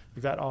exam.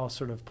 Like that all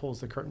sort of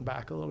pulls the curtain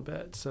back a little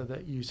bit so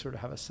that you sort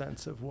of have a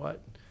sense of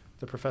what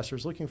the professor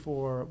is looking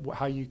for,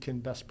 how you can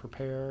best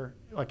prepare,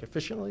 like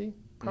efficiently,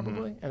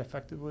 probably, and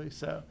effectively.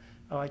 So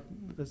I like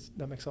this.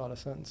 That makes a lot of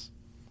sense.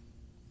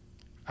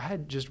 I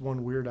had just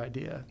one weird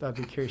idea that I'd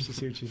be curious to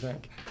see what you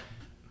think.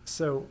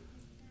 So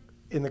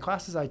in the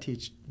classes I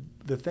teach,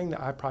 the thing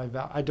that I probably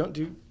I don't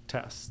do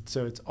tests,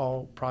 so it's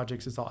all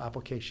projects, it's all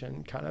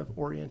application kind of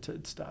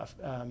oriented stuff,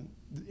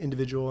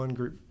 individual and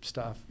group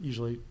stuff,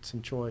 usually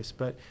some choice.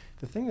 But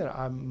the thing that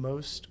I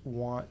most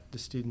want the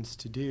students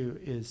to do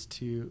is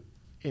to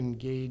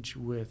engage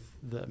with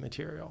the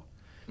material.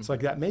 So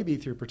like that may be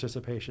through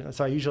participation.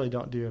 So I usually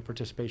don't do a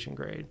participation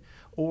grade,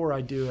 or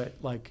I do it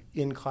like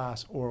in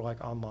class or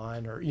like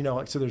online, or, you know,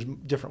 like, so there's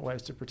different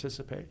ways to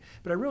participate.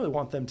 But I really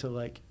want them to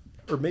like,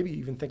 or maybe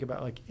even think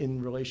about like in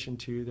relation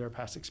to their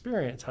past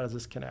experience, how does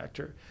this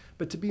connect?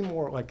 But to be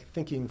more like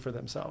thinking for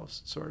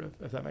themselves, sort of,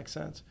 if that makes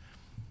sense.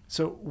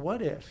 So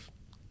what if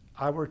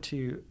I were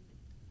to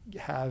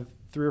have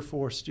 3 or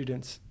 4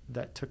 students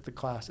that took the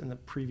class in the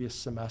previous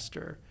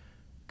semester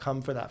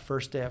come for that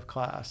first day of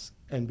class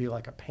and be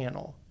like a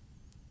panel?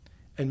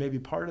 And maybe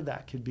part of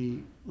that could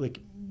be like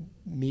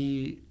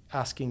me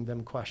asking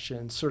them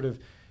questions, sort of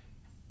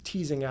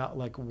teasing out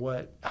like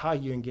how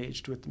you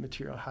engaged with the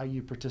material, how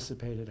you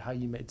participated, how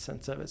you made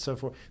sense of it, so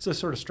forth. So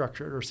sort of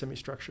structured or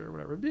semi-structured or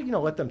whatever. But, you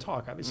know, let them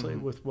talk, obviously,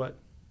 with what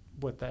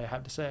they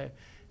have to say,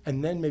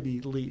 and then maybe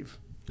leave.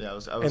 Yeah, I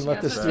was and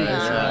let the gonna say,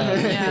 students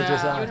Yeah,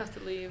 just you out. would have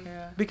to leave.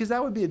 Yeah. Because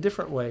that would be a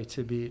different way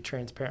to be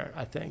transparent,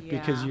 I think,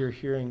 because Yeah. you're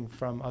hearing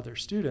from other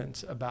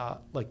students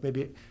about, like,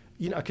 maybe,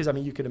 because I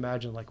mean, you could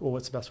imagine, like, well,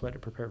 what's the best way to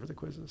prepare for the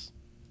quizzes?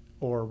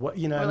 Or what,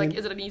 Or I like, mean,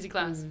 is it an easy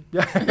class?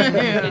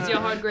 yeah. Is he a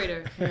hard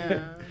grader?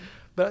 Yeah.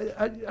 But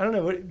I don't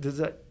know, what does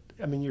that,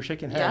 I mean, you're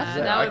shaking heads. Yeah,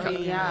 Is that would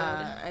be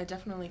yeah. I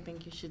definitely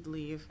think you should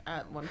leave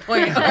at one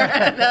point or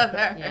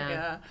another.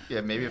 Yeah.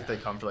 Yeah, maybe if they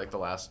come for like the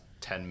last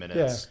 10 minutes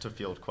Yeah. to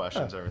field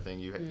questions, everything,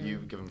 you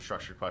give them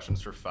structured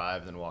questions for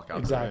 5, then walk out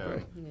Exactly. the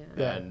room. Yeah.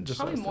 Yeah, And just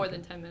Probably what I was more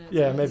thinking. than 10 minutes.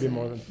 Yeah, I would maybe say.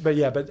 more than,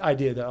 but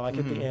idea though, like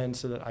at the end,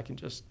 so that I can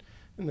just,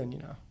 and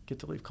then get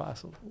to leave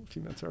class a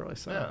few minutes early.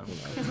 So Yeah.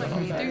 it's not all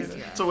bad either.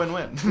 It's a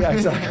win-win. Yeah,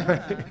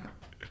 exactly.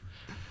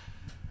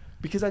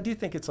 Because I do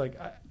think it's like,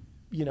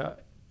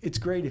 it's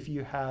great if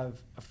you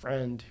have a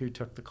friend who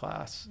took the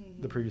class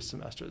the previous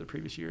semester, the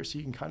previous year, so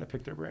you can kind of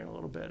pick their brain a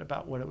little bit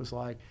about what it was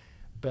like.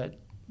 But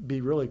be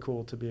really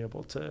cool to be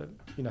able to,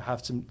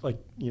 have some, like,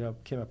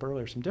 came up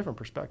earlier, some different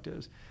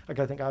perspectives. Like,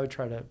 I think I would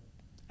try to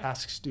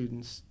ask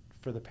students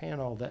for the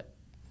panel that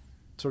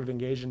sort of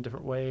engaged in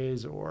different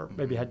ways or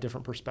maybe had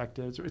different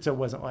perspectives. So it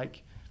wasn't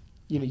like,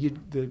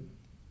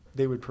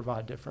 they would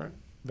provide different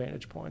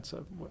vantage points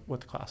of what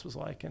the class was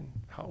like and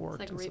how it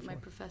worked. It's like and so Rate My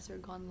forth. Professor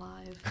gone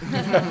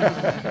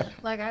live.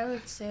 Like I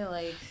would say,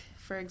 like,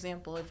 for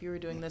example, if you were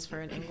doing this for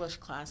an English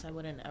class, I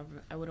wouldn't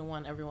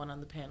want everyone on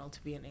the panel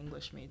to be an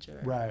English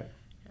major. Right.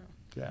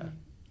 Yeah,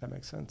 that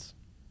makes sense.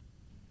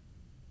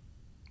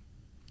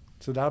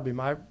 So that'll be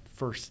my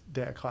first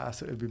day of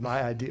class. It would be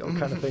my ideal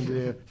kind of thing to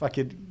do if I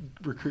could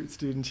recruit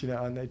students,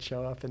 and they'd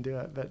show up and do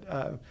it. But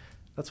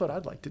that's what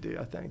I'd like to do,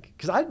 I think,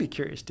 because I'd be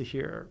curious to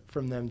hear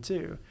from them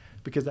too,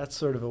 because that's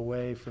sort of a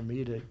way for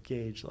me to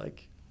gauge,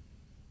 like,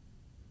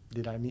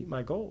 did I meet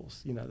my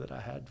goals, that I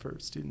had for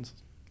students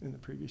in the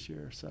previous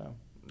year. So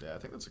Yeah, I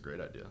think that's a great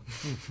idea.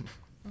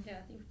 Yeah,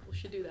 I think people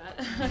should do that.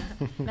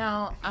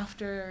 Now,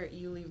 after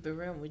you leave the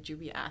room, would you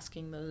be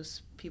asking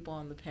those people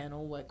on the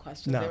panel what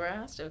questions No. they were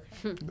asked?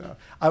 Okay. no,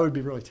 I would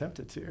be really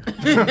tempted to.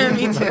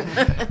 Me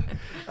too.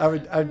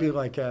 I'd be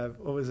like, what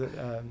was it?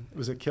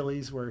 Was it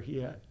Achilles where he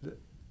had,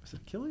 was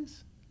it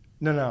Achilles?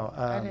 No.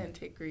 I didn't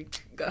take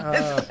Greek. Go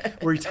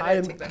Where he I tied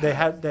didn't him, take that they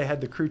class.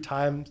 had the crew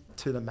tie him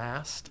to the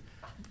mast,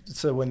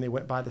 so when they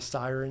went by the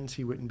sirens,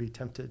 he wouldn't be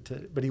tempted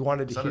to. But he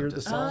wanted Is to that hear the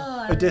Odysseus?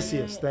 song. Oh,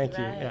 Odysseus, right, thank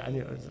you. Yeah, I right.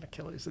 knew it was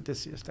Achilles.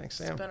 Odysseus, thanks,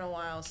 Sam. It's been a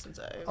while since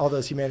I've... All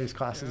those humanities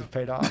classes have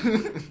paid off,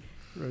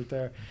 right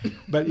there.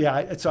 But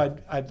yeah, so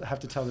I'd have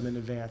to tell them in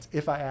advance.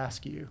 If I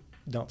ask you,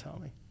 don't tell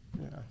me.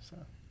 So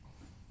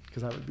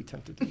because I would be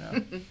tempted to know.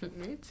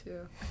 Me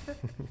too.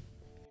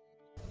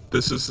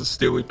 This is the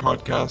Steely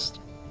Podcast.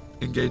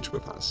 Engage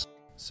with us.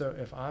 So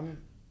if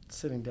I'm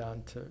sitting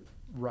down to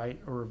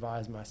write or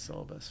revise my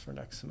syllabus for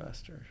next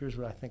semester, here's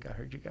what I think I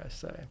heard you guys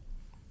say.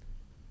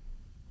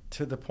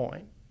 To the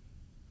point,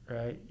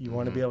 right? You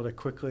want to be able to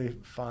quickly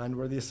find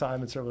where the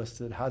assignments are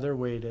listed, how they're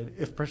weighted,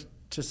 if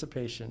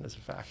participation is a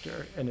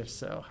factor, and if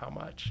so, how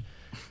much.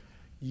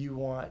 You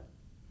want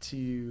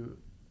to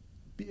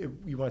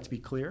be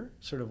clear,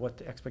 sort of what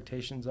the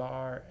expectations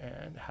are,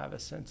 and have a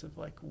sense of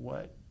like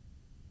what,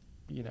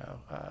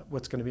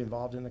 what's going to be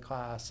involved in the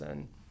class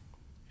and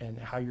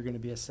how you're going to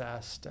be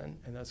assessed and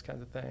those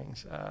kinds of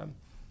things.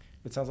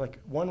 It sounds like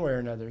one way or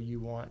another you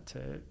want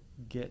to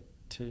get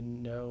to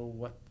know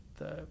what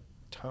the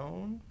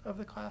tone of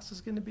the class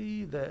is going to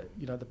be, the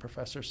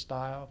professor's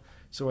style.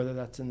 So whether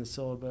that's in the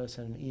syllabus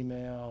and an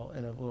email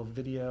and a little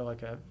video,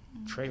 like a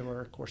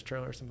trailer, course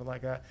trailer or something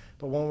like that.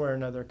 But one way or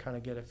another kind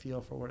of get a feel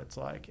for what it's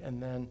like.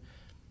 And then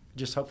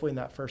just hopefully in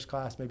that first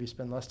class, maybe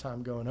spend less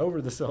time going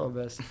over the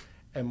syllabus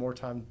and more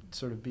time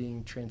sort of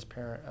being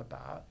transparent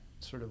about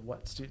sort of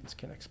what students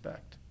can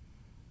expect.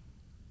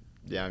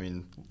 Yeah, I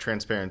mean,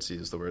 transparency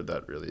is the word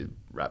that really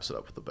wraps it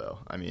up with a bow.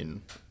 I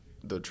mean,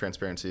 the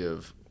transparency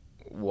of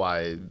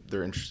why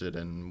they're interested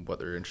in what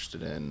they're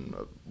interested in,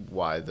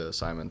 why the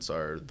assignments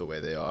are the way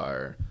they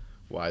are,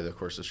 why the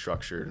course is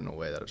structured in a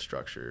way that it's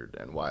structured,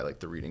 and why like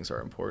the readings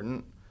are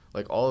important.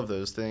 Like all of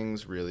those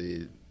things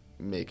really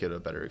make it a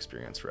better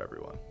experience for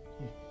everyone.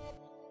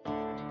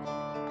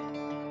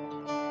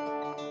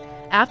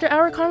 After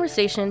our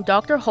conversation,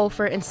 Dr.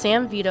 Holfer and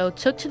Sam Vito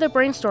took to the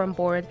brainstorm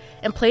board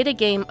and played a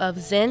game of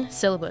Zen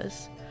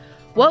Syllabus.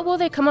 What will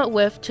they come up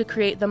with to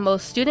create the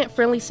most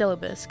student-friendly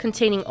syllabus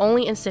containing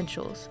only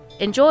essentials?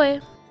 Enjoy!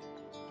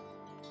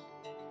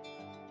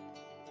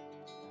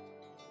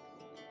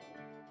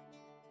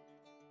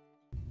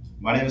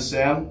 My name is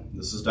Sam.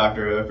 This is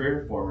Dr.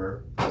 Hofer,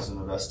 former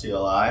president of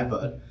STLI,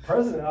 but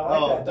President, I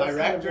like that. That's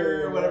director,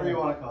 kind of whatever you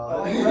want to call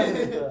I it. like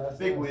president,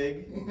 Big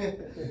wig.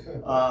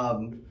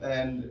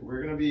 And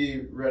we're going to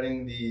be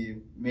reading the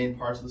main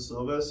parts of the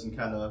syllabus and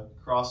kind of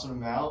crossing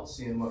them out,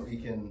 seeing what we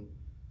can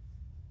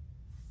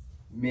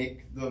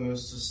make the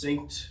most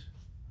succinct,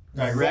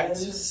 direct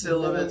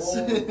syllabus.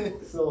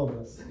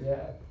 Syllabus,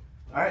 yeah.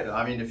 All right.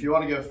 I mean, if you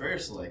want to go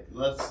first, like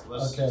let's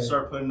Okay.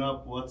 start putting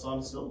up what's on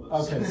the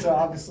syllabus. Okay, so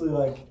obviously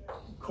like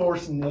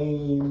course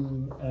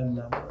name and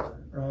number,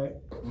 right?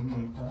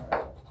 Mm-hmm. All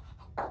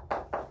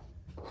right.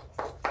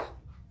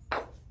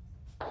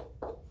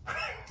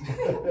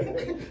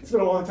 It's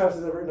been a long time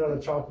since I've written on a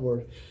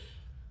chalkboard.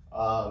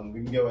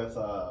 We can go with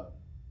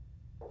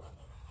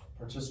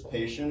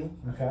participation.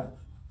 Okay.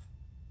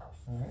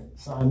 All right.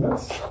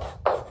 Assignments.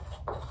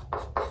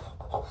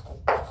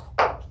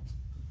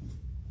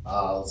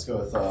 Let's go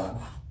with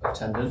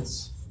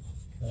attendance.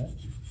 Okay.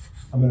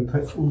 I'm going to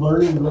put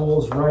learning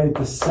goals right at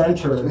the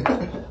center.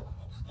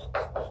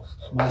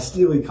 My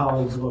Steely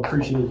colleagues will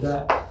appreciate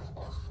that.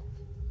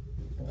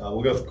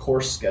 We'll go with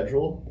course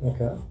schedule.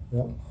 Okay.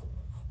 Yep.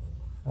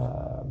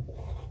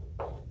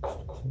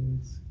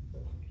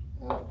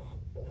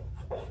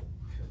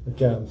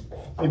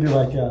 Maybe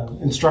like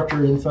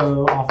instructor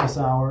info, office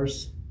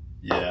hours.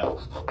 Yeah.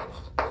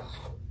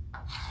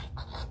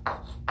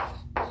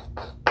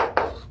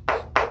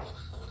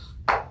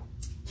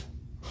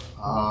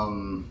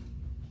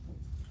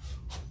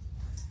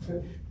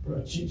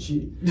 Cheat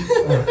sheet.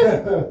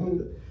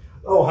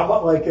 Oh, how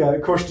about like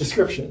course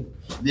description?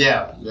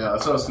 Yeah.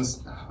 So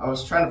I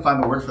was trying to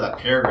find the word for that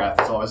paragraph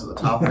that's always at the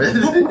top of it.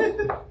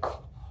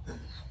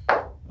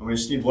 And we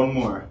just need one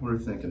more. What are you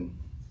thinking?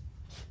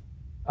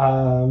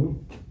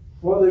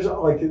 Well, there's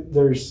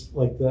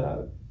like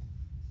the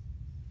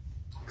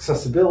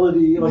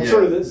accessibility, like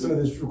sort of some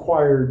of these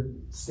required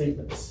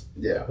statements.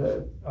 Yeah. I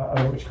don't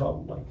know what you call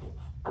them. Like,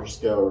 We'll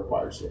just go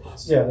required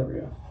statements. yeah, there we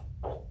go.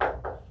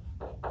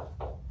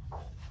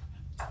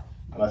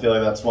 And I feel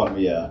like that's one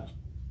we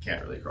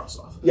can't really cross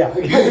off. Yeah, I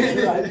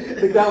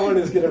think that one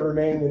is going to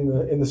remain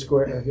in the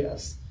square.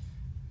 Yes.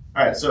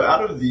 All right. So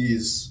out of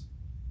these,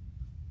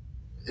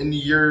 in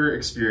your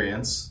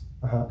experience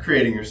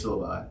creating your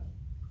syllabi,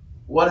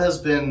 what has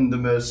been the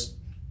most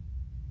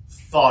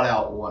thought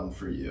out one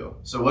for you?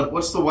 So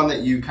what's the one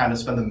that you kind of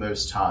spend the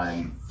most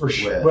time For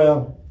sure. with?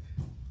 Well,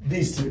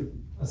 these two,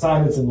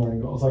 assignments and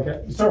learning goals. Like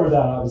you start with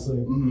that, obviously.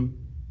 Mm-hmm.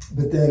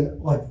 But then,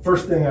 like,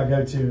 first thing I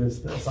go to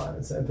is the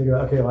assignments and think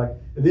about, okay, like,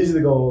 if these are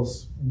the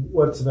goals,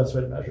 what's the best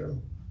way to measure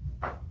them?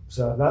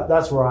 So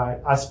that's where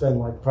I spend,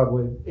 like,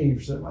 probably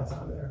 80% of my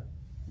time there.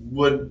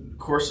 Would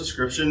course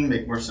description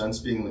make more sense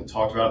being like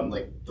talked about in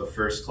like the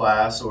first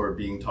class or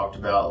being talked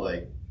about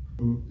like,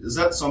 is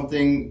that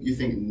something you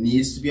think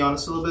needs to be on a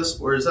syllabus,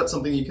 or is that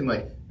something you can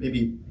like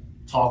maybe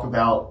talk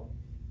about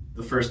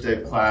the first day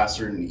of class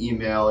or an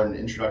email or an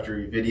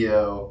introductory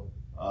video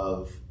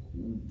of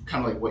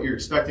kind of like what you're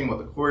expecting, what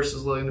the course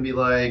is going to be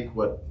like,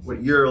 what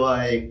you're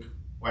like,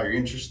 why you're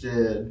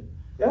interested?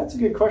 Yeah, that's a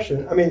good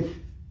question. I mean,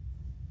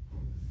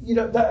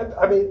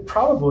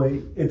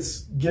 probably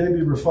it's going to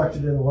be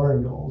reflected in the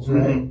learning goals,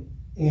 right? Mm-hmm.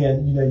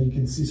 And, you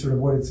can see sort of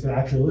what it's going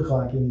to actually look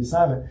like in the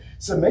assignment.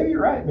 So maybe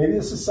you're right. Maybe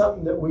this is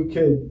something that we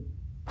could,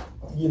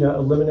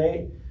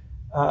 eliminate.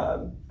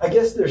 I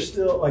guess there's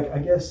still,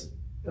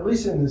 at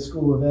least in the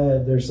School of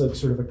Ed, there's like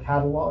sort of a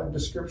catalog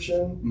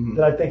description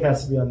that I think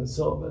has to be on the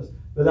syllabus.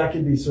 But that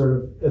could be sort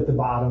of at the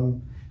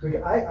bottom.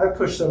 Like I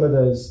push some of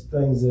those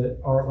things that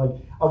are like,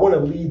 I want to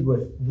lead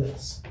with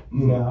this,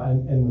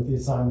 and with the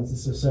assignments and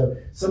stuff. So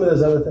some of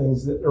those other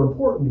things that are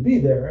important to be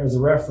there as a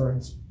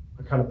reference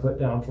are kind of put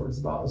down towards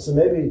the bottom. So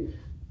maybe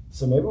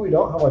we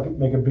don't have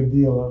make a big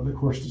deal of the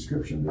course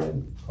description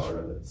being part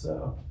of it.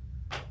 So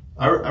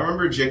I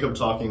remember Jacob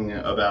talking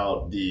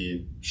about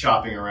the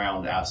shopping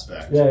around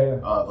aspect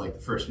of like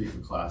the first week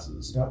of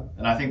classes. Yeah.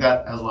 And I think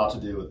that has a lot to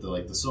do with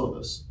the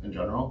syllabus in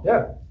general.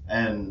 Yeah.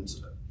 And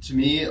to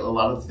me, a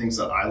lot of the things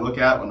that I look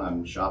at when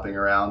I'm shopping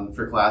around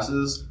for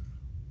classes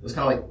is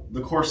kind of like the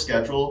course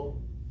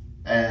schedule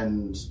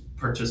and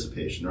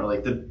participation, or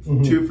like the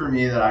two for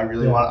me that I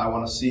really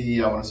want to see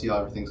how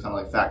everything's kind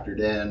of like factored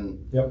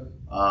in. Yep.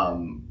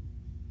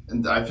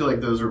 And I feel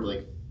like those are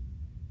like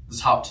the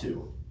top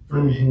two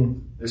for me,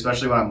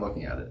 especially when I'm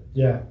looking at it.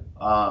 Yeah.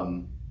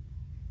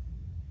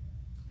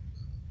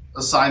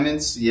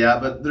 Assignments, yeah,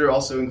 but they're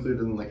also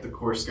included in like the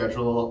course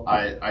schedule.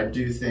 I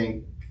do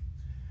think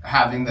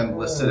having them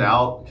listed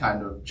out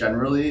kind of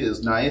generally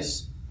is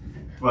nice,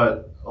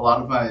 but a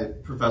lot of my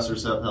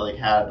professors have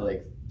had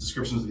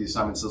descriptions of the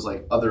assignments as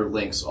like other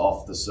links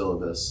off the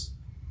syllabus,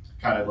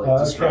 kind of like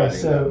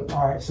describing them.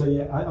 All right, so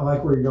yeah, I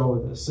like where you're going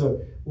with this. So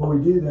what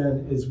we do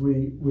then is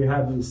we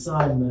have the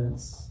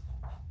assignments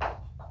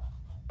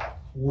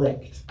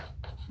linked.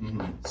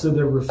 So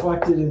they're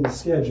reflected in the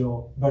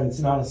schedule, but it's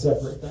not a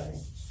separate thing.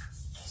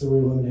 So we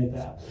eliminate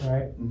that,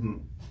 right?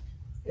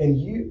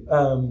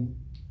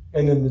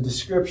 And then the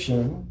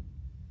description,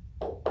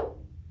 kind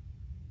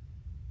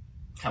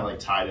of like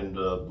tied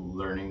into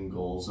learning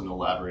goals and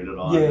elaborated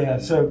on. Yeah.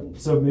 So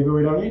maybe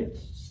we don't need it.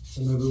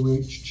 So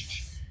maybe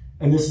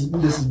and this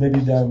is maybe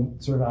done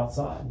sort of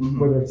outside,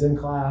 whether it's in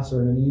class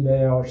or in an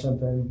email or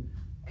something.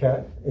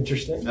 Okay,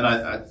 interesting. And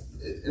I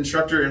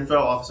instructor info,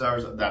 office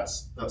hours,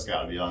 that's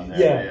got to be on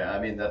there. Yeah. I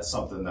mean, that's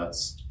something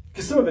that's.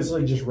 Because some of it's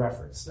like just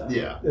reference stuff.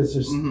 Yeah. It's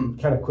just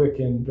kind of quick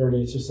and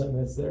dirty. It's just something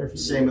that's there.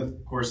 Same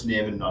with course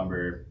name and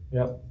number.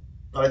 Yep.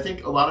 But I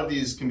think a lot of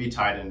these can be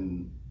tied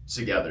in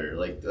together.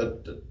 Like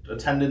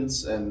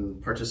attendance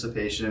and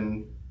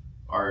participation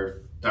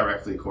are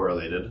directly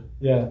correlated.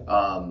 Yeah.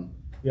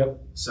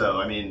 Yep.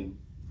 So, I mean,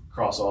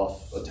 cross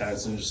off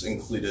attendance and just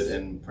include it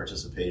in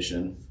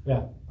participation.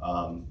 Yeah.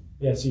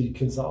 Yeah, so you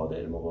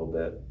consolidate them a little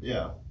bit.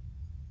 Yeah.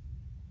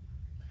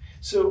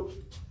 So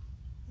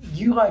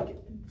you like,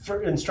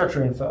 for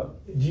instructor info,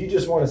 do you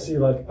just want to see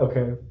like,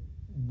 okay,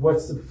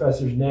 what's the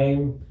professor's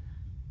name?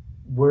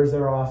 Where's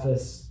their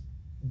office?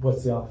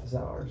 What's the office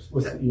hours?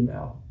 What's the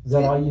email? Is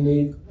that all you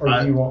need, or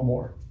do you want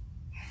more?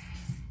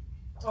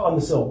 On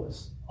the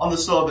syllabus. On the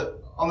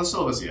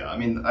syllabus, yeah. I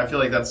mean, I feel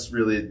like that's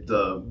really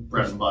the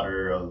bread and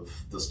butter of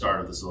the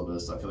start of the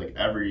syllabus. I feel like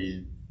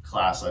every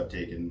class I've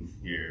taken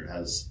here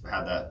has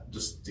had that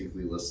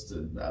distinctly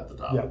listed at the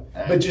top. Yeah,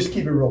 And, but just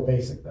keep it real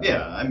basic, though.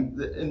 yeah,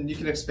 and you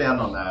can expand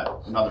on that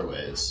in other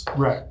ways.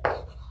 Right.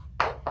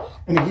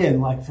 And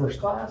again, like first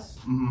class,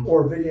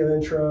 or video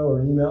intro, or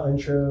an email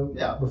intro,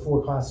 Yeah.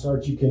 before class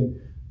starts,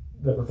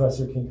 the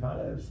professor can kind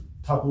of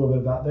talk a little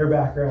bit about their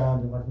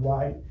background and like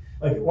why.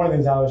 Like one of the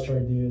things I always try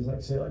to do is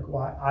like say like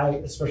why I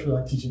especially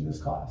like teaching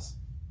this class.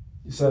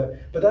 So,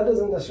 but that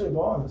doesn't necessarily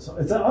belong. So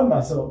it's on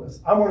my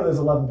syllabus. I'm one of those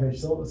 11-page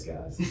syllabus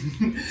guys.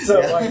 So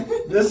like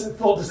this is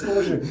full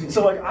disclosure.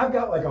 So like I've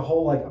got like a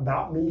whole like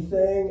about me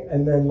thing,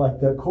 and then like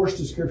the course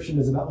description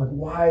is about like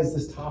why is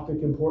this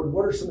topic important?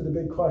 What are some of the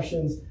big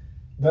questions?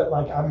 But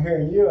like I'm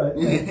hearing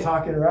you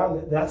talking around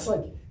it. That's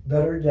like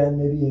better done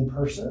maybe in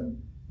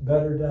person,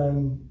 better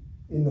done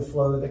in the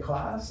flow of the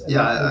class, and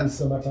not maybe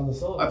so much on the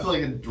syllabus. I feel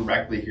like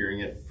directly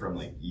hearing it from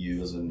like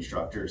you as an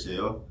instructor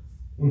too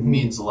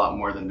means a lot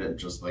more than it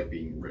just like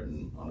being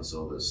written on a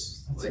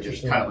syllabus. That's like it's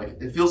interesting. kind of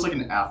like it feels like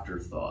an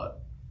afterthought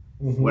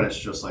when it's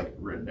just like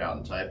written down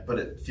and typed, but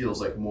it feels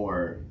like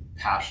more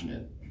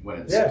passionate when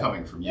it's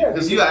coming from you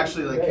because you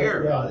actually like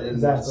care about it, and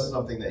exactly. it's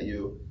something that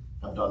you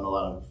have done a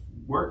lot of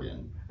work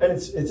in. And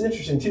it's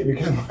interesting too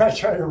because when I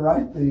try to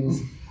write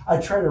these,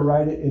 I try to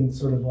write it in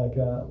sort of like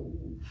a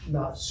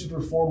not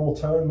super formal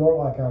tone,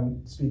 more like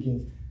I'm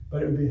speaking.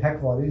 But it would be a heck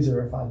of a lot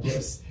easier if I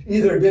just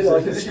either did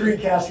like a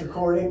screencast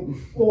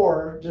recording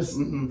or just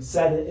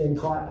said it in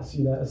class,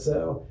 you know.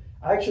 So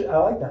I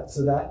like that.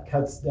 So that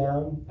cuts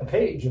down a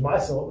page in my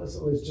syllabus.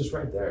 It was just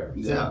right there.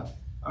 So, Yeah.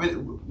 I mean,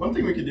 one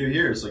thing we could do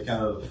here is like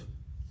kind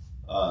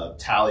of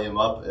tally them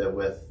up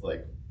with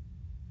like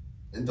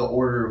the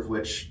order of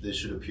which they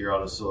should appear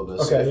on a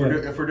syllabus. Okay,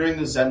 if we're doing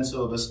the Zen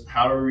syllabus,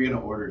 how are we going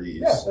to order these?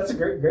 Yeah, that's a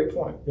great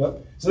point.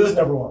 Yep. So this is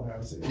number one.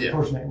 Right?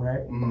 Course name,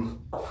 right?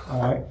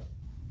 All right.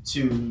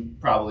 2,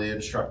 probably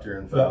instructor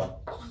info.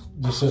 Yeah.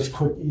 Just as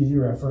quick, easy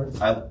reference.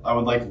 I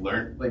would like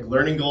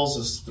learning goals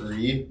is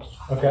 3.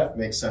 Okay.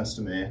 Makes sense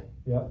to me.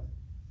 Yeah.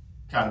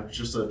 Kind of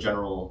just a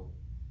general.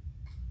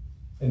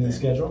 And then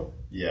schedule.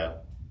 Yeah.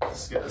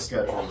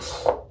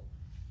 Schedules.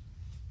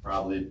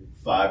 Probably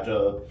 5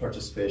 to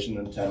participation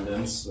and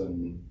attendance,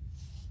 and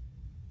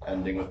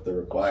ending with the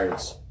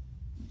requireds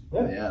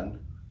at the end.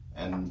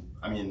 And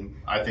I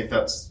mean, I think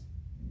that's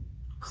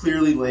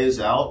clearly lays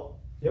out.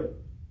 Yep.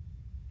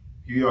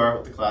 Who you are,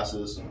 what the class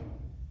is,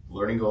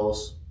 learning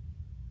goals,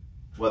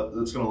 what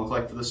it's going to look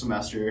like for the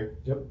semester.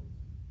 Yep.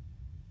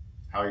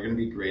 How you're going to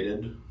be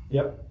graded.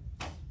 Yep.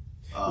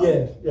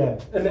 Yeah.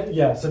 And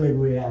then, so maybe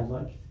we add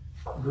like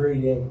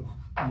grading,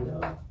 you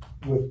know,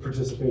 with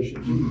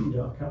participation, you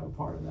know, kind of a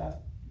part of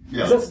that.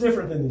 Yeah. 'Cause that's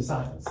different than the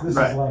assignments. This is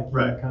like, you know,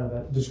 right. kind of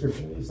a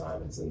description of the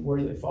assignments and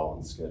where they fall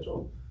in the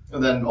schedule.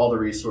 And then all the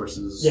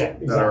resources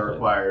Exactly. that are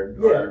required.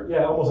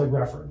 Yeah, almost like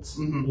reference.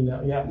 You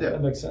know,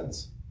 that makes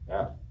sense.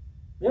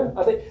 Yeah,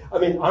 I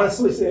mean,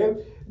 honestly, Sam,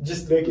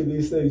 just making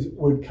these things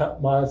would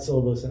cut my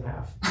syllabus in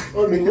half.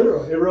 I mean,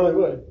 literally, it really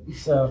would.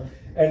 So,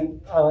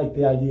 and I like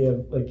the idea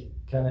of like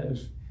kind of,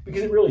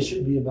 because it really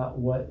should be about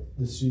what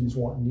the students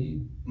want and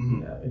need you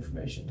know,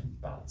 information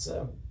about.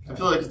 So I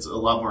feel like it's a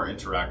lot more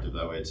interactive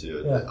that way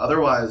too. Yeah.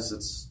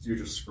 Otherwise, you're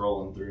just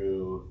scrolling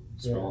through.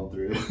 Do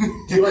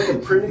you like a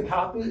printed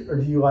copy, or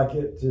do you like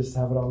it just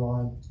have it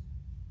online?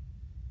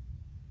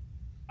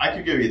 I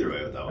could go either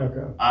way with that one.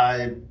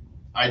 Okay.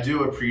 I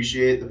do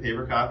appreciate the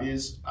paper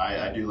copies.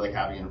 I do like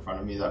having it in front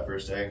of me that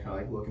first day, kind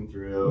of like looking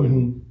through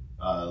and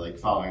like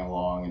following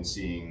along and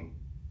seeing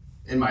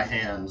in my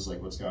hands like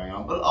what's going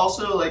on. But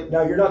also like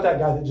Now you're not that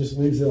guy that just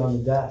leaves it on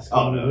the desk.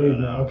 Oh no.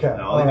 Okay.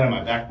 No, I'll leave it in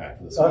my backpack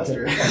for the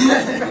semester.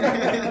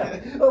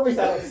 Okay. At least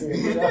I don't see it.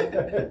 You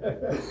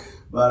know?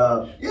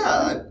 But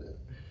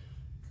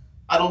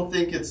I don't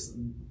think it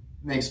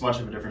makes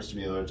much of a difference to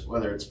me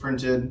whether it's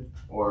printed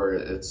or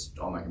it's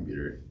on my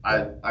computer.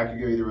 I could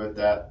go either way with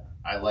that.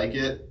 I like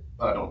it,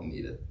 but I don't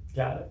need it.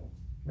 Got it.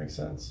 Makes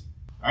sense.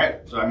 All right.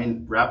 So, I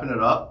mean, wrapping it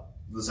up,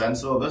 the Zen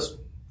syllabus,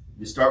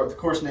 you start with the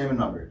course name and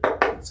number.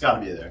 It's got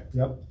to be there.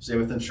 Yep. Same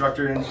with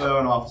instructor info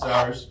and office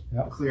hours.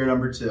 Yep. Clear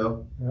number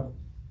 2. Yep.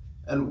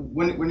 And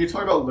when you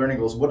talk about learning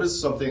goals, what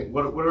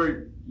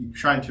are you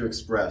trying to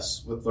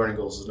express with learning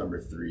goals as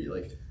number 3?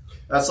 Like,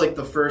 that's like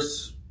the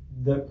first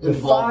The 5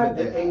 involvement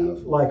to they 8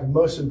 have. like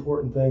most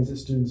important things that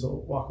students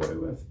will walk away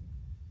with.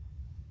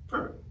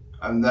 Perfect.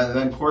 And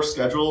then course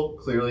schedule,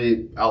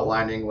 clearly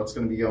outlining what's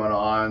going to be going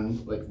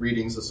on, like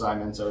readings,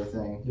 assignments,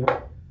 everything.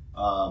 Yep.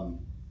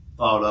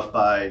 Followed up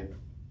by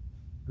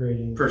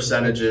Grading.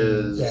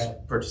 percentages, Yeah.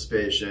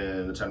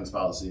 participation, attendance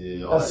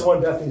policy. All That's that. the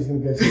one Bethany's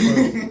going to go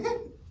to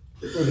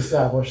first. We've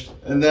established.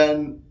 And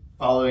then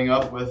following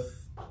up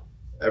with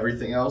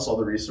everything else, all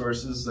the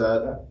resources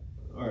that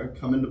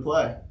come into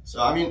play.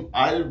 So, I mean,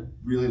 I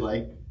really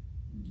like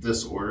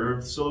this order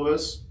of the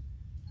syllabus.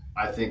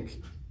 I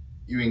think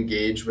you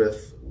engage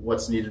with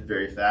what's needed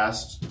very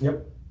fast.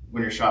 Yep.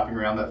 When you're shopping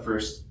around that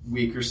first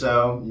week or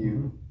so,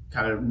 you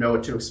kind of know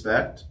what to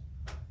expect.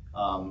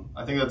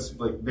 I think that's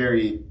like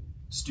very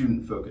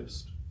student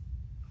focused.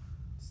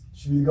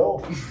 Should be the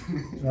goal.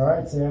 All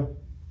right, Sam.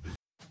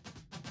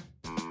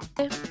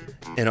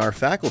 In our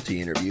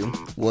faculty interview,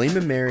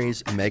 William &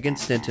 Mary's Megan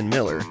Stinton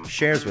Miller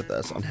shares with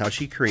us on how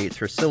she creates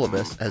her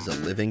syllabus as a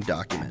living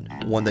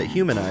document, one that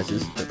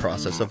humanizes the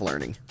process of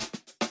learning.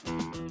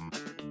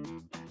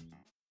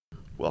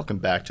 Welcome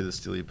back to the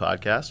Steely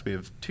Podcast. We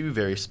have two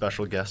very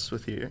special guests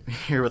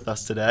here with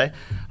us today.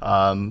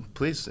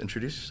 Please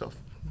introduce yourself.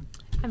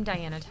 I'm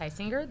Diana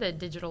Tysinger, the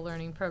Digital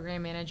Learning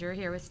Program Manager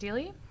here with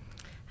Steely.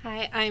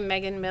 Hi, I'm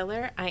Megan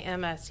Miller. I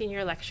am a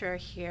senior lecturer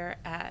here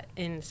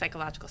in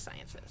Psychological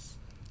Sciences.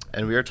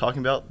 And we are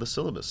talking about the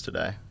syllabus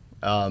today.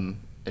 And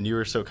you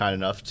were so kind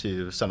enough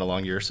to send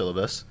along your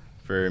syllabus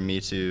for me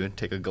to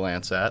take a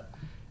glance at.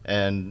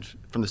 And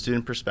from the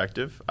student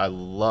perspective, I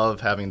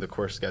love having the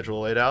course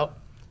schedule laid out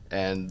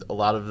and a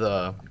lot of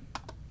the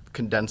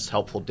condensed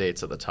helpful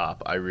dates at the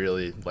top. I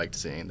really liked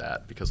seeing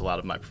that because a lot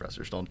of my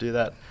professors don't do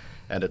that.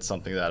 And it's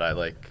something that I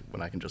like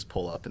when I can just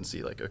pull up and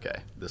see, like, okay,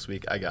 this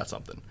week I got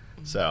something.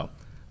 Mm-hmm. So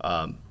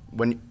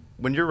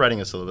when you're writing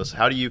a syllabus,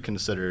 how do you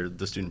consider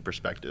the student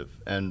perspective?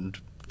 And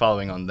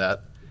following on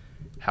that,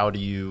 how do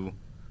you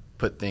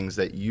put things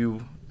that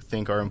you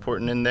think are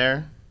important in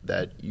there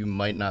that you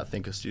might not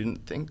think a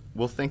student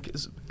will think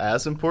is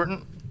as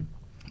important?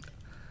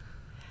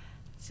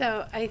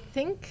 So I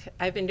think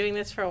I've been doing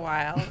this for a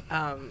while.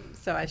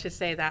 So I should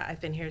say that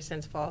I've been here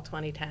since fall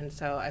 2010,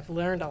 so I've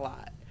learned a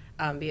lot.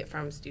 Be it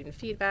from student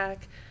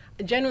feedback,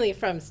 generally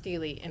from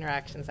Steely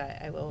interactions.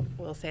 I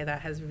will say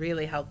that has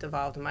really helped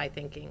evolve my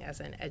thinking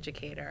as an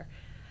educator.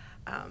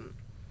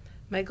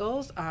 My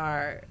goals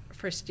are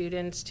for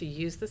students to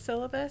use the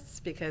syllabus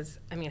because,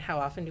 I mean, how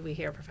often do we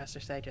hear a professor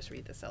say, just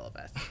read the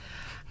syllabus?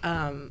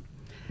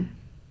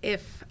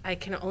 If I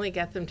can only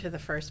get them to the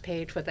first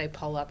page, what they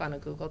pull up on a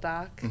Google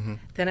Doc,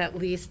 then at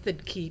least the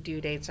key due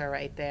dates are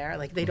right there.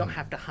 Like, they don't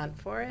have to hunt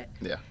for it.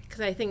 Yeah.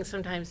 Because I think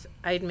sometimes,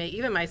 I admit,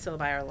 even my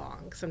syllabi are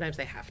long. Sometimes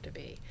they have to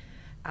be.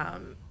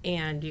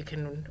 And you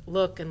can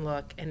look,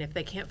 and if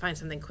they can't find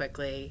something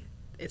quickly,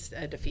 it's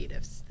a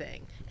defeatist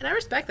thing. And I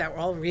respect that. We're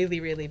all really,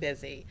 really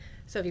busy.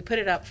 So if you put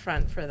it up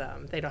front for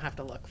them, they don't have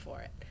to look for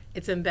it.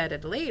 It's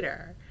embedded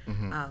later,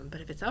 but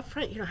if it's up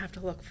front, you don't have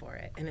to look for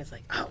it. And it's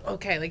like, oh,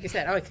 okay, like you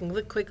said, I can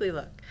quickly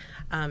look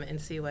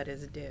and see what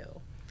is due.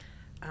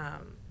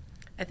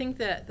 I think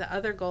that the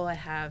other goal I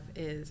have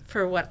is,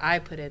 for what I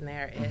put in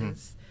there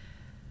is,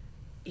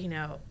 you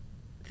know,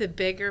 the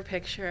bigger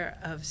picture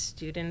of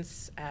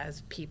students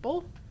as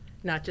people,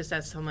 not just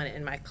as someone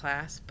in my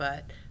class,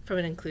 but from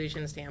an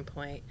inclusion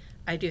standpoint.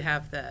 I do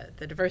have the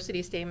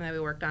diversity statement that we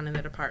worked on in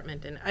the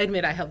department, and I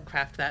admit I helped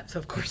craft that, so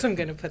of course I'm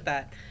going to put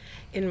that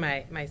in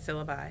my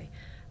syllabi.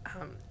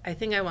 I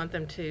think I want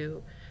them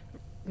to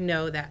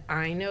know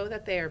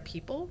that they are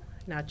people,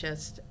 not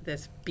just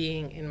this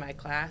being in my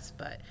class,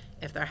 but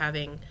if they're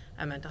having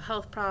a mental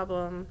health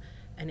problem,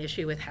 an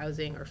issue with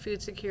housing or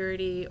food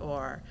security,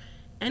 or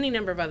any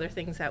number of other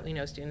things that we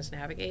know students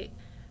navigate,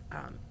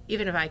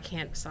 even if I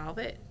can't solve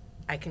it,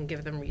 I can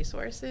give them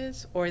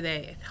resources, or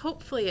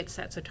hopefully it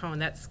sets a tone.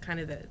 That's kind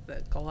of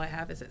the goal I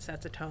have, is it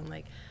sets a tone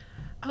like,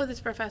 oh, this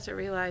professor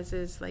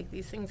realizes like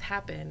these things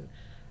happen,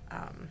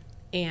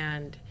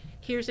 and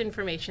here's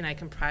information I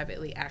can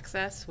privately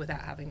access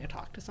without having to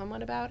talk to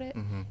someone about it.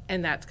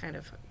 And that's kind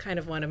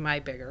of one of my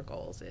bigger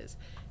goals is,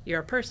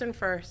 you're a person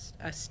first,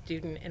 a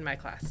student in my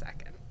class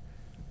second.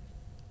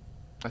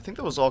 I think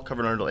that was all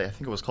covered under, I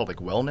think it was called like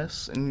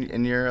wellness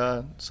in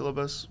your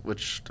syllabus,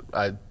 which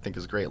I think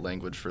is great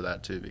language for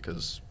that too,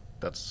 because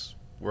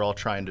we're all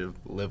trying to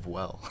live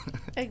well.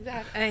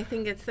 Exactly. I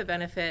think it's the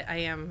benefit. I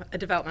am a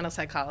developmental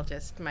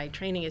psychologist. My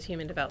training is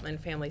human development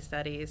and family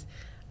studies.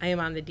 I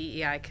am on the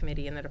DEI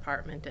committee in the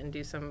department and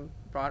do some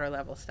broader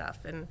level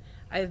stuff. And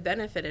I've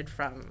benefited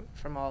from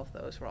all of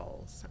those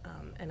roles.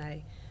 And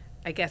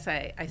I guess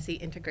I see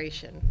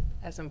integration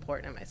as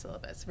important in my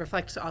syllabus. It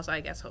reflects also,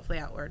 I guess, hopefully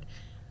outward,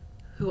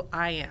 who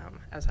I am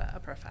as a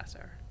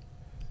professor.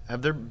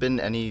 Have there been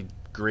any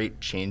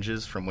great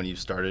changes from when you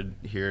started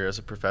here as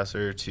a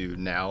professor to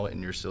now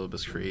in your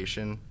syllabus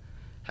creation?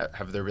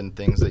 Have there been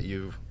things that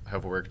you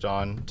have worked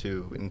on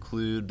to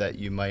include that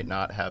you might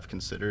not have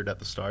considered at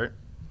the start?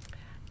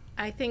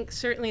 I think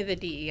certainly the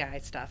DEI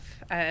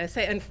stuff. I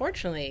say,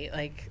 unfortunately,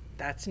 like,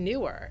 that's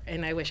newer,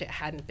 and I wish it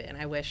hadn't been.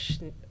 I wish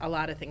a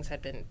lot of things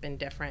had been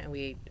different and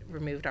we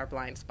removed our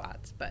blind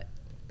spots, but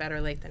better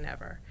late than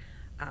never.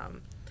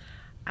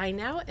 I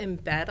now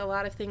embed a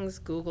lot of things,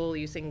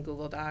 using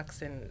Google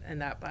Docs,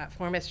 and that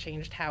platform has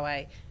changed how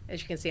as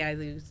you can see, I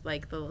use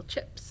like the little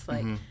chips.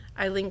 Like,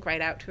 I link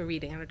right out to a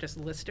reading. I don't just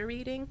list a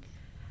reading.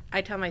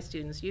 I tell my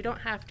students, you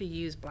don't have to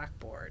use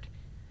Blackboard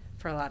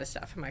for a lot of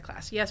stuff in my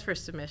class. Yes, for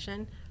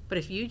submission, but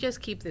if you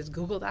just keep this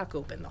Google Doc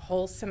open the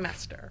whole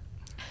semester,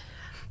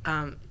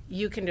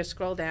 You can just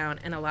scroll down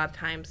and a lot of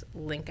times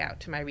link out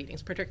to my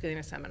readings, particularly in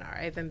a seminar.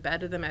 I've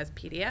embedded them as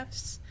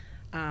PDFs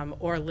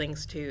or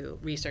links to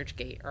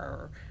ResearchGate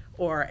or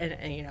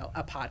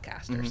a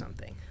podcast or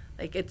something.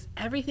 Like, it's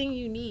everything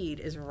you need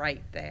is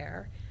right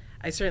there.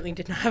 I certainly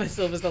did not have a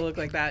syllabus that looked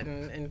like that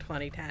in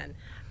 2010.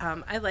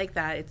 I like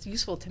that. It's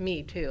useful to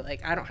me too.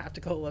 Like, I don't have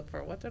to go look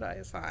for what did I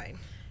assign.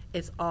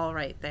 It's all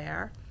right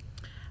there.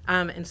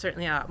 And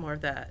certainly a lot more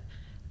of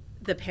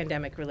the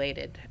pandemic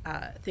related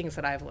things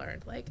that I've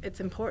learned. Like, it's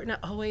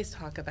important to always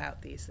talk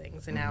about these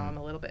things. And now I'm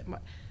a little bit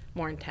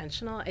more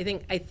intentional.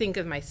 I think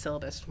of my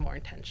syllabus more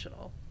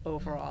intentional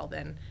overall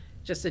than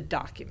just a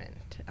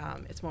document.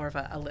 It's more of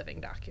a living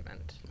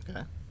document.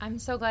 Okay. I'm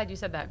so glad you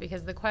said that,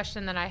 because the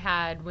question that I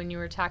had when you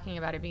were talking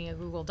about it being a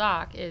Google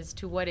Doc is,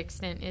 to what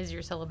extent is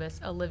your syllabus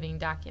a living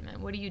document?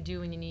 What do you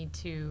do when you need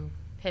to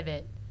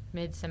pivot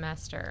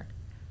mid-semester?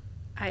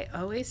 I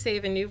always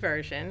save a new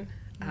version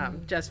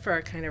just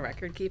for kind of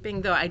record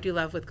keeping, though I do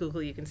love with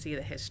Google you can see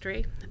the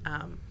history.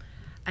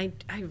 I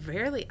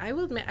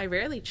will admit, I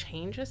rarely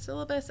change a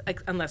syllabus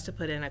unless to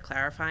put in a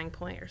clarifying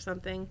point or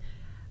something.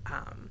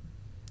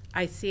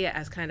 I see it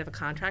as kind of a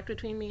contract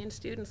between me and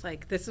students.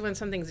 Like, this is when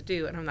something's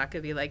due, and I'm not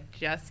going to be like,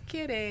 just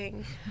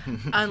kidding,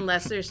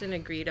 unless there's an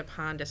agreed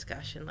upon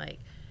discussion. Like,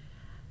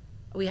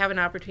 we have an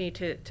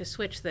opportunity to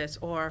switch this,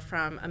 or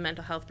from a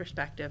mental health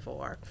perspective,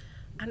 or,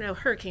 I don't know,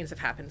 hurricanes have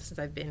happened since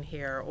I've been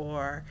here,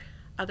 or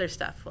other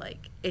stuff.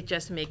 Like, it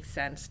just makes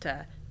sense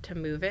to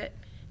move it.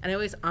 And I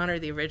always honor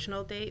the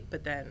original date,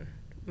 but then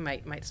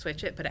might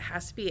switch it. But it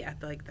has to be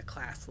at the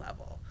class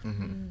level.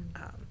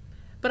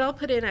 But I'll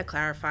put in a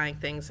clarifying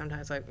thing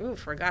sometimes, like, ooh,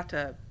 forgot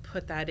to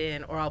put that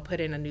in, or I'll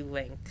put in a new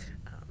link.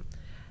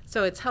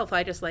 So it's helpful.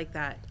 I just like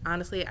that.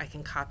 Honestly, I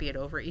can copy it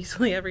over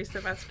easily every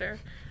semester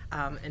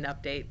and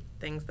update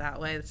things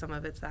that way. Some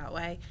of it's that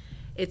way.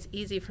 It's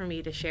easy for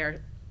me to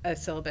share a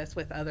syllabus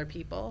with other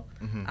people.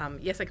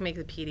 Yes, I can make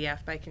the PDF,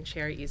 but I can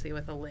share it easily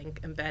with a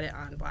link, embed it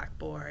on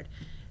Blackboard,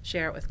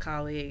 share it with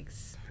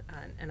colleagues,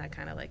 and I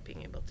kind of like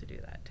being able to do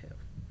that too.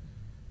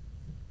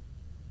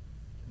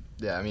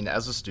 Yeah, I mean,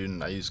 as a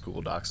student, I use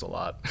Google Docs a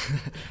lot.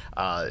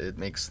 It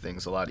makes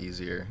things a lot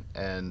easier,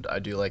 and I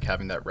do like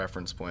having that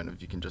reference point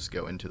of you can just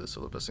go into the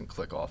syllabus and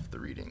click off the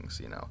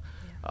readings,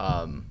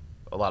 Yeah.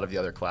 A lot of the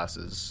other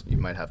classes, you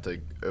might have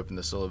to open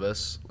the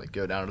syllabus, like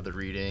go down to the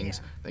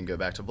readings, then go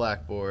back to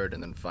Blackboard,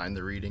 and then find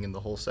the reading in the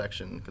whole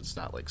section, because it's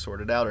not like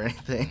sorted out or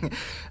anything.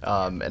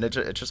 And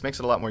it just makes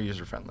it a lot more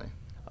user-friendly.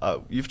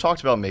 You've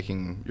talked about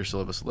making your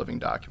syllabus a living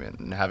document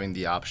and having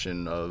the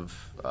option of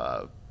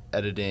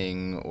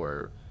editing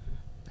or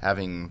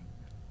having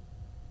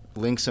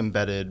links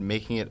embedded,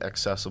 making it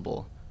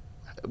accessible.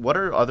 What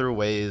are other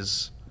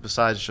ways,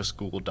 besides just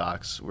Google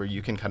Docs, where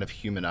you can kind of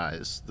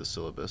humanize the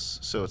syllabus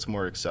so it's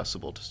more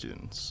accessible to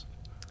students?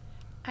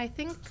 I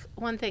think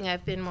one thing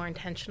I've been more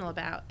intentional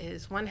about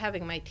is, one,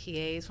 having my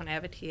TAs, when I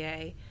have a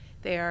TA,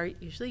 they are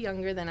usually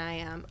younger than I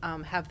am,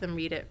 have them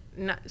read it,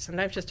 not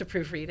sometimes just to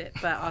proofread it,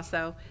 but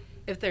also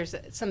if there's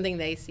something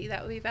they see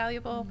that would be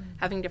valuable,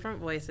 having different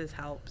voices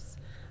helps.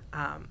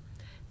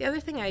 The other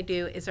thing I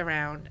do is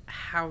around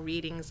how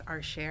readings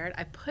are shared.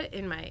 I put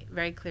in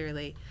very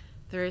clearly,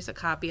 there is a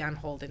copy on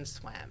hold and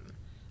swim.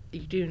 You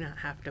do not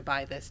have to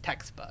buy this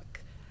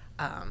textbook.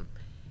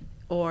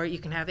 Or you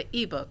can have an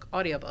ebook,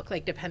 audiobook,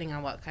 like depending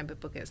on what kind of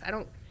book it is. I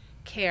don't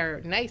care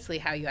nicely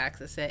how you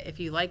access it. If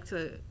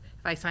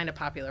I signed a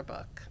popular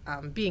book,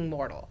 Being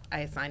Mortal, I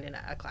assigned in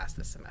a class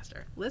this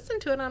semester.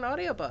 Listen to it on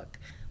audiobook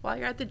while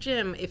you're at the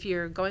gym, if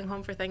you're going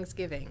home for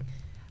Thanksgiving.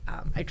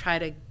 I try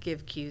to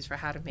give cues for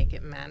how to make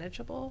it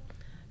manageable,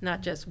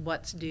 not just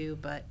what's due,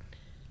 but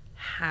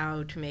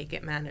how to make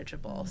it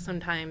manageable.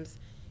 Sometimes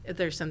if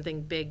there's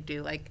something big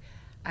due, like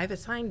I've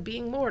assigned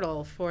Being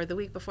Mortal for the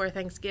week before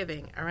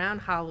Thanksgiving. Around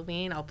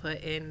Halloween, I'll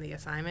put in the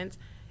assignments.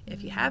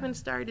 If you haven't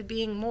started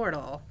Being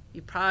Mortal,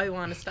 you probably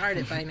want to start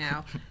it by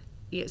now.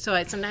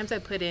 So sometimes I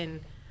put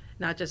in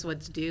not just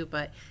what's due,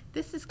 but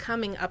this is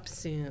coming up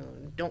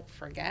soon. Don't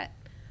forget.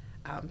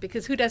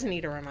 Because who doesn't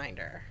need a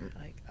reminder?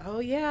 Like, oh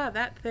yeah,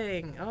 that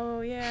thing.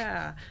 Oh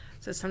yeah.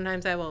 So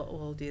sometimes I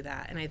will do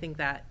that, and I think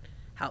that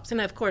helps.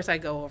 And of course, I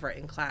go over it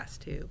in class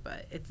too,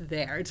 but it's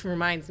there. It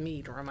reminds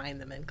me to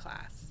remind them in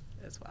class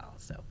as well.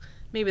 So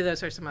maybe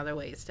those are some other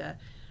ways to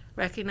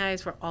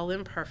recognize we're all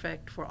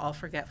imperfect, we're all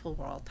forgetful,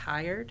 we're all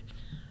tired,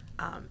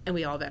 and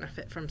we all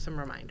benefit from some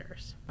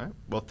reminders. All right.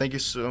 Well, thank you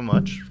so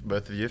much,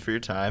 both of you, for your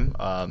time.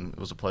 It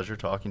was a pleasure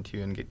talking to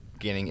you and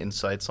gaining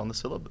insights on the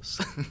syllabus.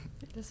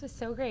 This was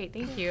so great.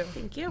 Thank you.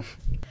 Thank you.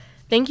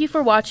 Thank you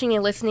for watching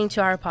and listening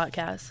to our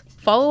podcast.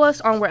 Follow us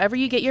on wherever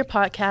you get your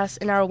podcasts,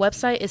 and our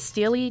website is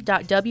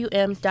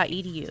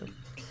steely.wm.edu.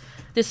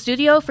 The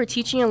Studio for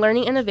Teaching and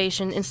Learning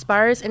Innovation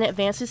inspires and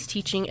advances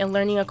teaching and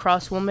learning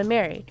across William &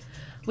 Mary.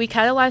 We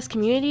catalyze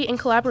community and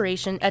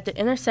collaboration at the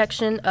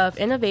intersection of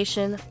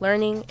innovation,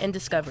 learning, and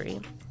discovery.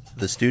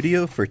 The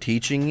Studio for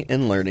Teaching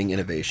and Learning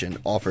Innovation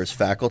offers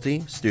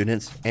faculty,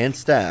 students, and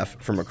staff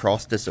from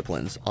across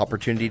disciplines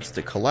opportunities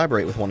to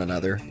collaborate with one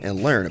another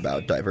and learn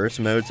about diverse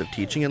modes of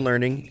teaching and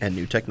learning and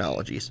new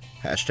technologies.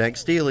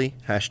 #Steely,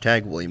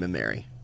 #William and Mary.